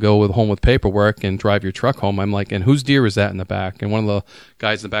can all go home with paperwork and drive your truck home. I'm like, and whose deer is that in the back? And one of the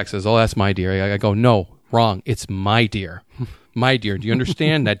guys in the back says, oh, that's my deer. I go, no. Wrong. It's my deer. my deer. Do you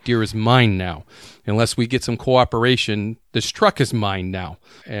understand? That deer is mine now. Unless we get some cooperation, this truck is mine now.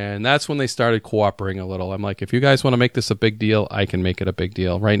 And that's when they started cooperating a little. I'm like, if you guys want to make this a big deal, I can make it a big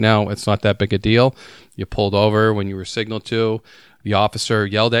deal. Right now, it's not that big a deal. You pulled over when you were signaled to. The officer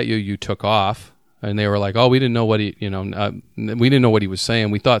yelled at you. You took off. And they were like, "Oh, we didn't know what he, we didn't know what he was saying.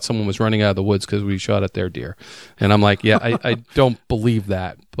 We thought someone was running out of the woods because we shot at their deer." And I'm like, "Yeah, I don't believe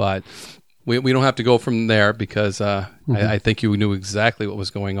that, but we don't have to go from there because I think you knew exactly what was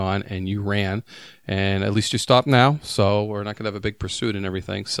going on and you ran, and at least you stopped now. So we're not going to have a big pursuit and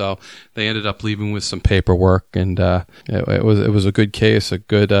everything." So they ended up leaving with some paperwork, and it was a good case, a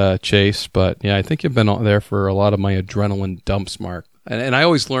good chase. But yeah, I think you've been on there for a lot of my adrenaline dumps, Mark. And I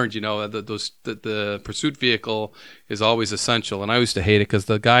always learned, the pursuit vehicle is always essential. And I used to hate it because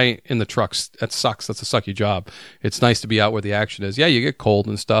the guy in the trucks, that sucks. That's a sucky job. It's nice to be out where the action is. Yeah, you get cold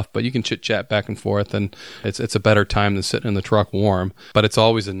and stuff, but you can chit chat back and forth, and it's a better time than sitting in the truck warm. But it's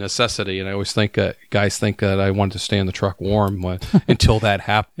always a necessity. And I always think guys think that I wanted to stay in the truck warm until that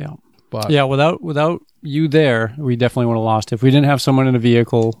happened. Yeah. But yeah. Without you there, we definitely would have lost. If we didn't have someone in a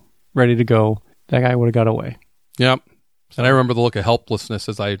vehicle ready to go, that guy would have got away. Yep. And I remember the look of helplessness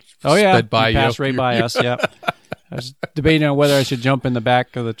as I sped by you. Passed right by us, yeah. I was debating on whether I should jump in the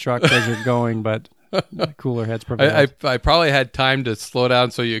back of the truck as you're going, but cooler heads prevailed. I probably had time to slow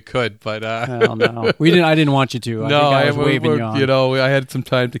down so you could, but hell no. I didn't want you to. I was waving you on. I had some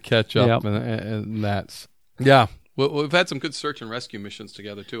time to catch up, and that's We've had some good search and rescue missions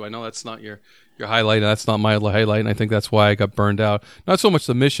together too. I know that's not your highlight, and that's not my highlight, and I think that's why I got burned out. Not so much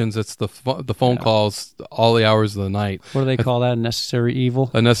the missions; it's the phone calls all the hours of the night. What do they call that? A necessary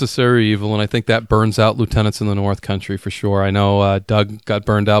evil. A necessary evil, and I think that burns out lieutenants in the North Country for sure. I know Doug got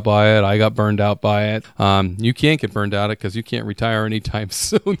burned out by it. I got burned out by it. You can't get burned out because you can't retire anytime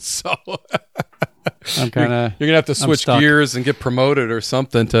soon. So. I'm kind of. You're gonna have to switch gears and get promoted or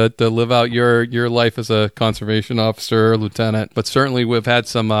something to live out your life as a conservation officer or lieutenant. But certainly we've had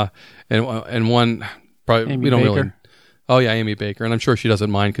some and one probably Amy we don't Baker. really. Oh yeah, Amy Baker, and I'm sure she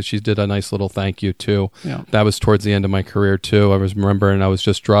doesn't mind because she did a nice little thank you too. Yeah. That was towards the end of my career too. I was remembering I was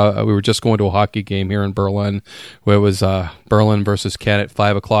just we were just going to a hockey game here in Berlin, where it was Berlin versus Cat at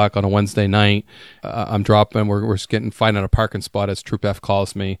 5:00 on a Wednesday night. I'm dropping. We're finding a parking spot as Troop F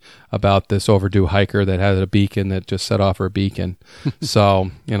calls me about this overdue hiker that had a beacon that just set off her beacon.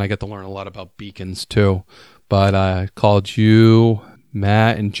 So, and I get to learn a lot about beacons too. But I called you,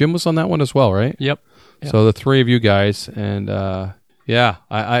 Matt, and Jim was on that one as well, right? Yep. So the three of you guys, and I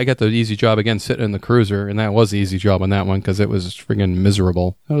got the easy job again sitting in the cruiser, and that was the easy job on that one because it was friggin'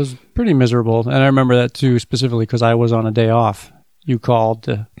 miserable. It was pretty miserable, and I remember that too specifically because I was on a day off. You called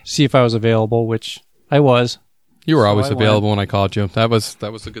to see if I was available, which I was. You were always available when I called you. That was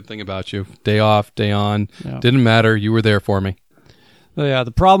the good thing about you. Day off, day on, didn't matter. You were there for me. Yeah, the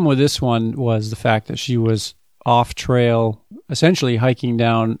problem with this one was the fact that she was off trail, essentially hiking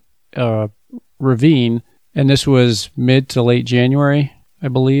down ravine, and this was mid to late January, I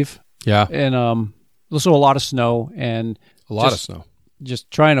believe. Yeah. And also a lot of snow and of snow. Just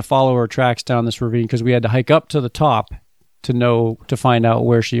trying to follow her tracks down this ravine because we had to hike up to the top to find out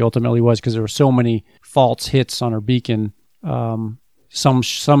where she ultimately was because there were so many false hits on her beacon.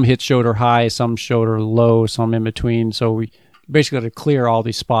 Some hits showed her high, some showed her low, some in between. So we basically had to clear all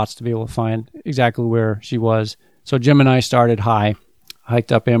these spots to be able to find exactly where she was. So Jim and I started high,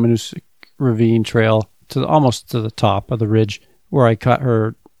 hiked up Ammonoosuc Ravine Trail almost to the top of the ridge where I cut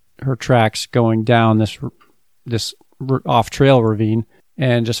her tracks going down this off trail ravine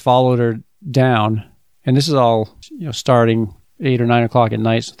and just followed her down. And this is all starting 8 or 9 o'clock at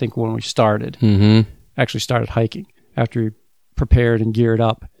night. So I think when we started, actually started hiking after we prepared and geared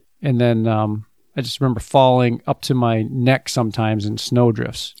up. And then I just remember falling up to my neck sometimes in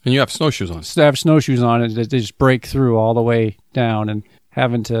snowdrifts. And you have snowshoes on. I have snowshoes on and they just break through all the way down and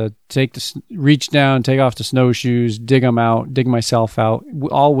having to reach down, take off the snowshoes, dig myself out,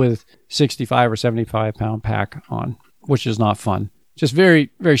 all with 65 or 75 pound pack on, which is not fun. Just very,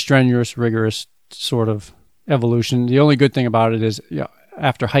 very strenuous, rigorous sort of evolution. The only good thing about it is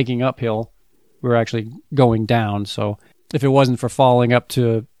after hiking uphill, we were actually going down. So if it wasn't for falling up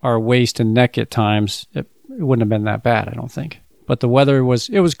to our waist and neck at times, it wouldn't have been that bad, I don't think. But the weather it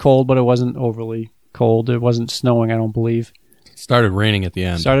was cold, but it wasn't overly cold. It wasn't snowing, I don't believe. Started raining at the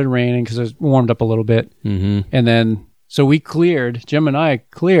end. Started raining because it warmed up a little bit. Mm-hmm. And then, so Jim and I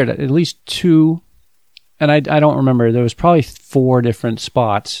cleared at least 2, and I don't remember, there was probably 4 different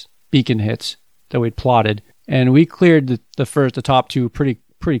spots, beacon hits, that we'd plotted. And we cleared the top 2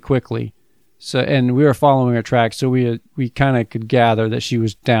 pretty quickly. So, and we were following her tracks, so we kind of could gather that she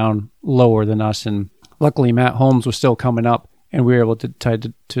was down lower than us. And luckily, Matt Holmes was still coming up, and we were able to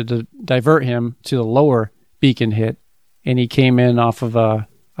divert him to the lower beacon hit, and he came in off of a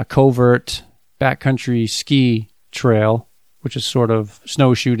covert backcountry ski trail, which is sort of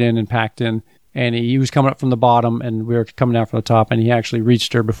snowshoed in and packed in, and he was coming up from the bottom, and we were coming down from the top, and he actually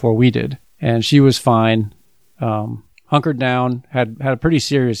reached her before we did, and she was fine, hunkered down, had a pretty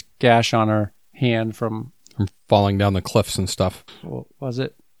serious gash on her hand from falling down the cliffs and stuff. What was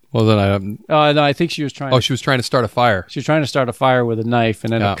it? Well, then No, I think she was trying. she was trying to start a fire. She was trying to start a fire with a knife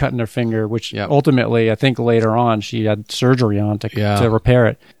and ended up cutting her finger, which ultimately, I think later on, she had surgery on to repair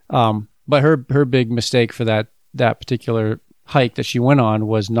it. But her big mistake for that particular hike that she went on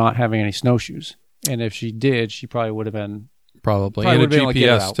was not having any snowshoes. And if she did, she probably would have been... Probably. And a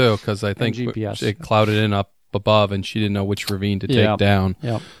GPS, too, because I think it clouded in up above, and she didn't know which ravine to take down.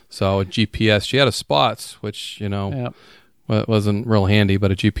 Yep. So a GPS, she had a spots, which, wasn't real handy,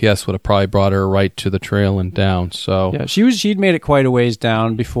 but a GPS would have probably brought her right to the trail and down. So yeah, she'd made it quite a ways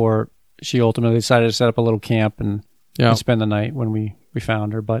down before she ultimately decided to set up a little camp and spend the night when we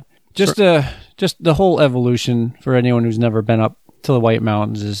found her. But just the whole evolution for anyone who's never been up to the White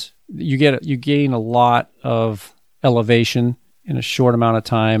Mountains is you gain a lot of elevation in a short amount of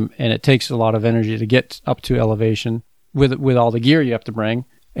time, and it takes a lot of energy to get up to elevation with all the gear you have to bring,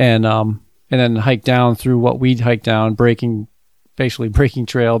 and then hike down through what we'd hike down, breaking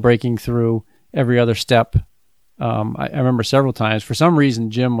trail, breaking through every other step. I remember several times. For some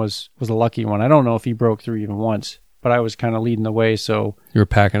reason, Jim was a lucky one. I don't know if he broke through even once, but I was kind of leading the way. So you were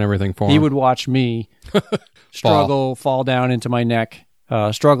packing everything for him. He would watch me struggle, fall down into my neck,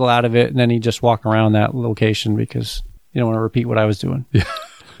 struggle out of it, and then he'd just walk around that location because you don't want to repeat what I was doing. Yeah.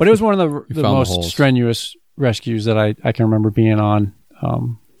 But it was one of the most strenuous rescues that I can remember being on.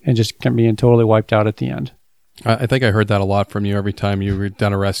 And just being totally wiped out at the end. I think I heard that a lot from you every time you were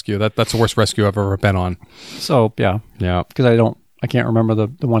done a rescue. That's the worst rescue I've ever been on. So yeah, because I can't remember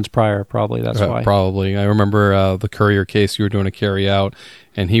the ones prior. Probably that's why. Probably I remember the courier case you were doing a carry out,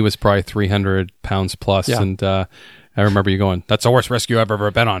 and he was probably 300 pounds plus, and I remember you going, "That's the worst rescue I've ever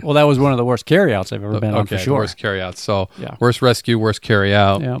been on." Well, that was one of the worst carry outs I've ever been on for sure. Worst carry out. So worst rescue, worst carry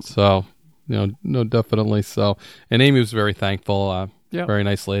out. Yeah. So no, definitely. So, and Amy was very thankful. Very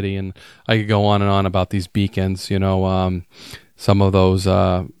nice lady, and I could go on and on about these beacons. Some of those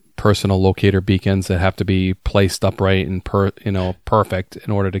personal locator beacons that have to be placed upright and perfect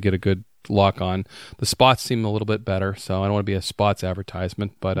in order to get a good lock on. The spots seem a little bit better, so I don't want to be a spots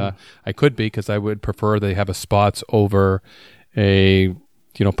advertisement, but I could be because I would prefer they have a spots over a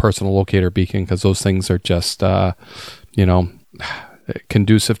personal locator beacon because those things are just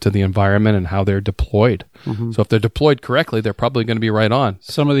conducive to the environment and how they're deployed. Mm-hmm. So if they're deployed correctly, they're probably going to be right on.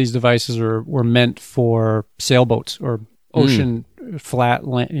 Some of these devices were meant for sailboats or ocean flat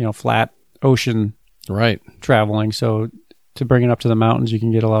ocean traveling. So to bring it up to the mountains, you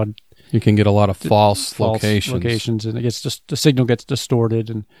can get a lot of false locations, and the signal gets distorted,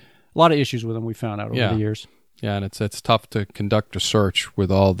 and a lot of issues with them we found out over the years. Yeah, and it's tough to conduct a search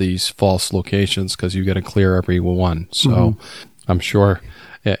with all these false locations because you got to clear every one. So I'm sure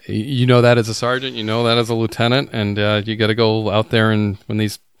you know that as a sergeant, you know that as a lieutenant, and you got to go out there, and when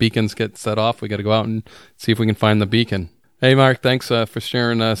these beacons get set off, we got to go out and see if we can find the beacon. Hey, Mark, thanks for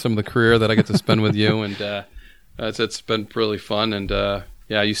sharing some of the career that I get to spend with you, and it's been really fun, and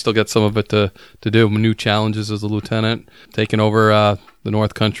you still get some of it to do, new challenges as a lieutenant, taking over the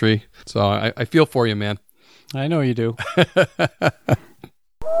North Country. So I feel for you, man. I know you do.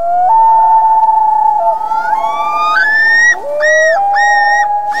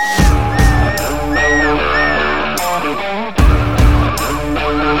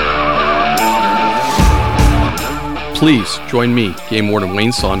 Please join me, Game Warden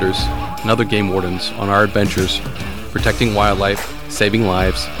Wayne Saunders, and other game wardens on our adventures, protecting wildlife, saving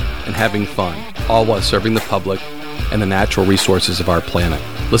lives, and having fun, all while serving the public and the natural resources of our planet.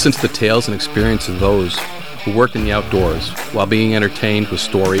 Listen to the tales and experiences of those who work in the outdoors while being entertained with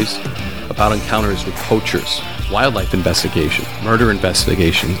stories about encounters with poachers, wildlife investigation, murder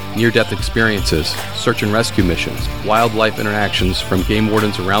investigation, near-death experiences, search and rescue missions, wildlife interactions from game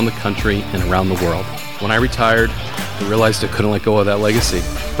wardens around the country and around the world. When I retired, I realized I couldn't let go of that legacy,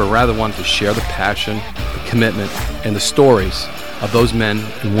 but rather wanted to share the passion, the commitment, and the stories of those men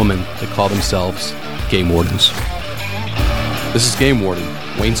and women that call themselves game wardens. This is Game Warden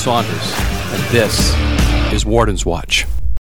Wayne Saunders, and this is Warden's Watch.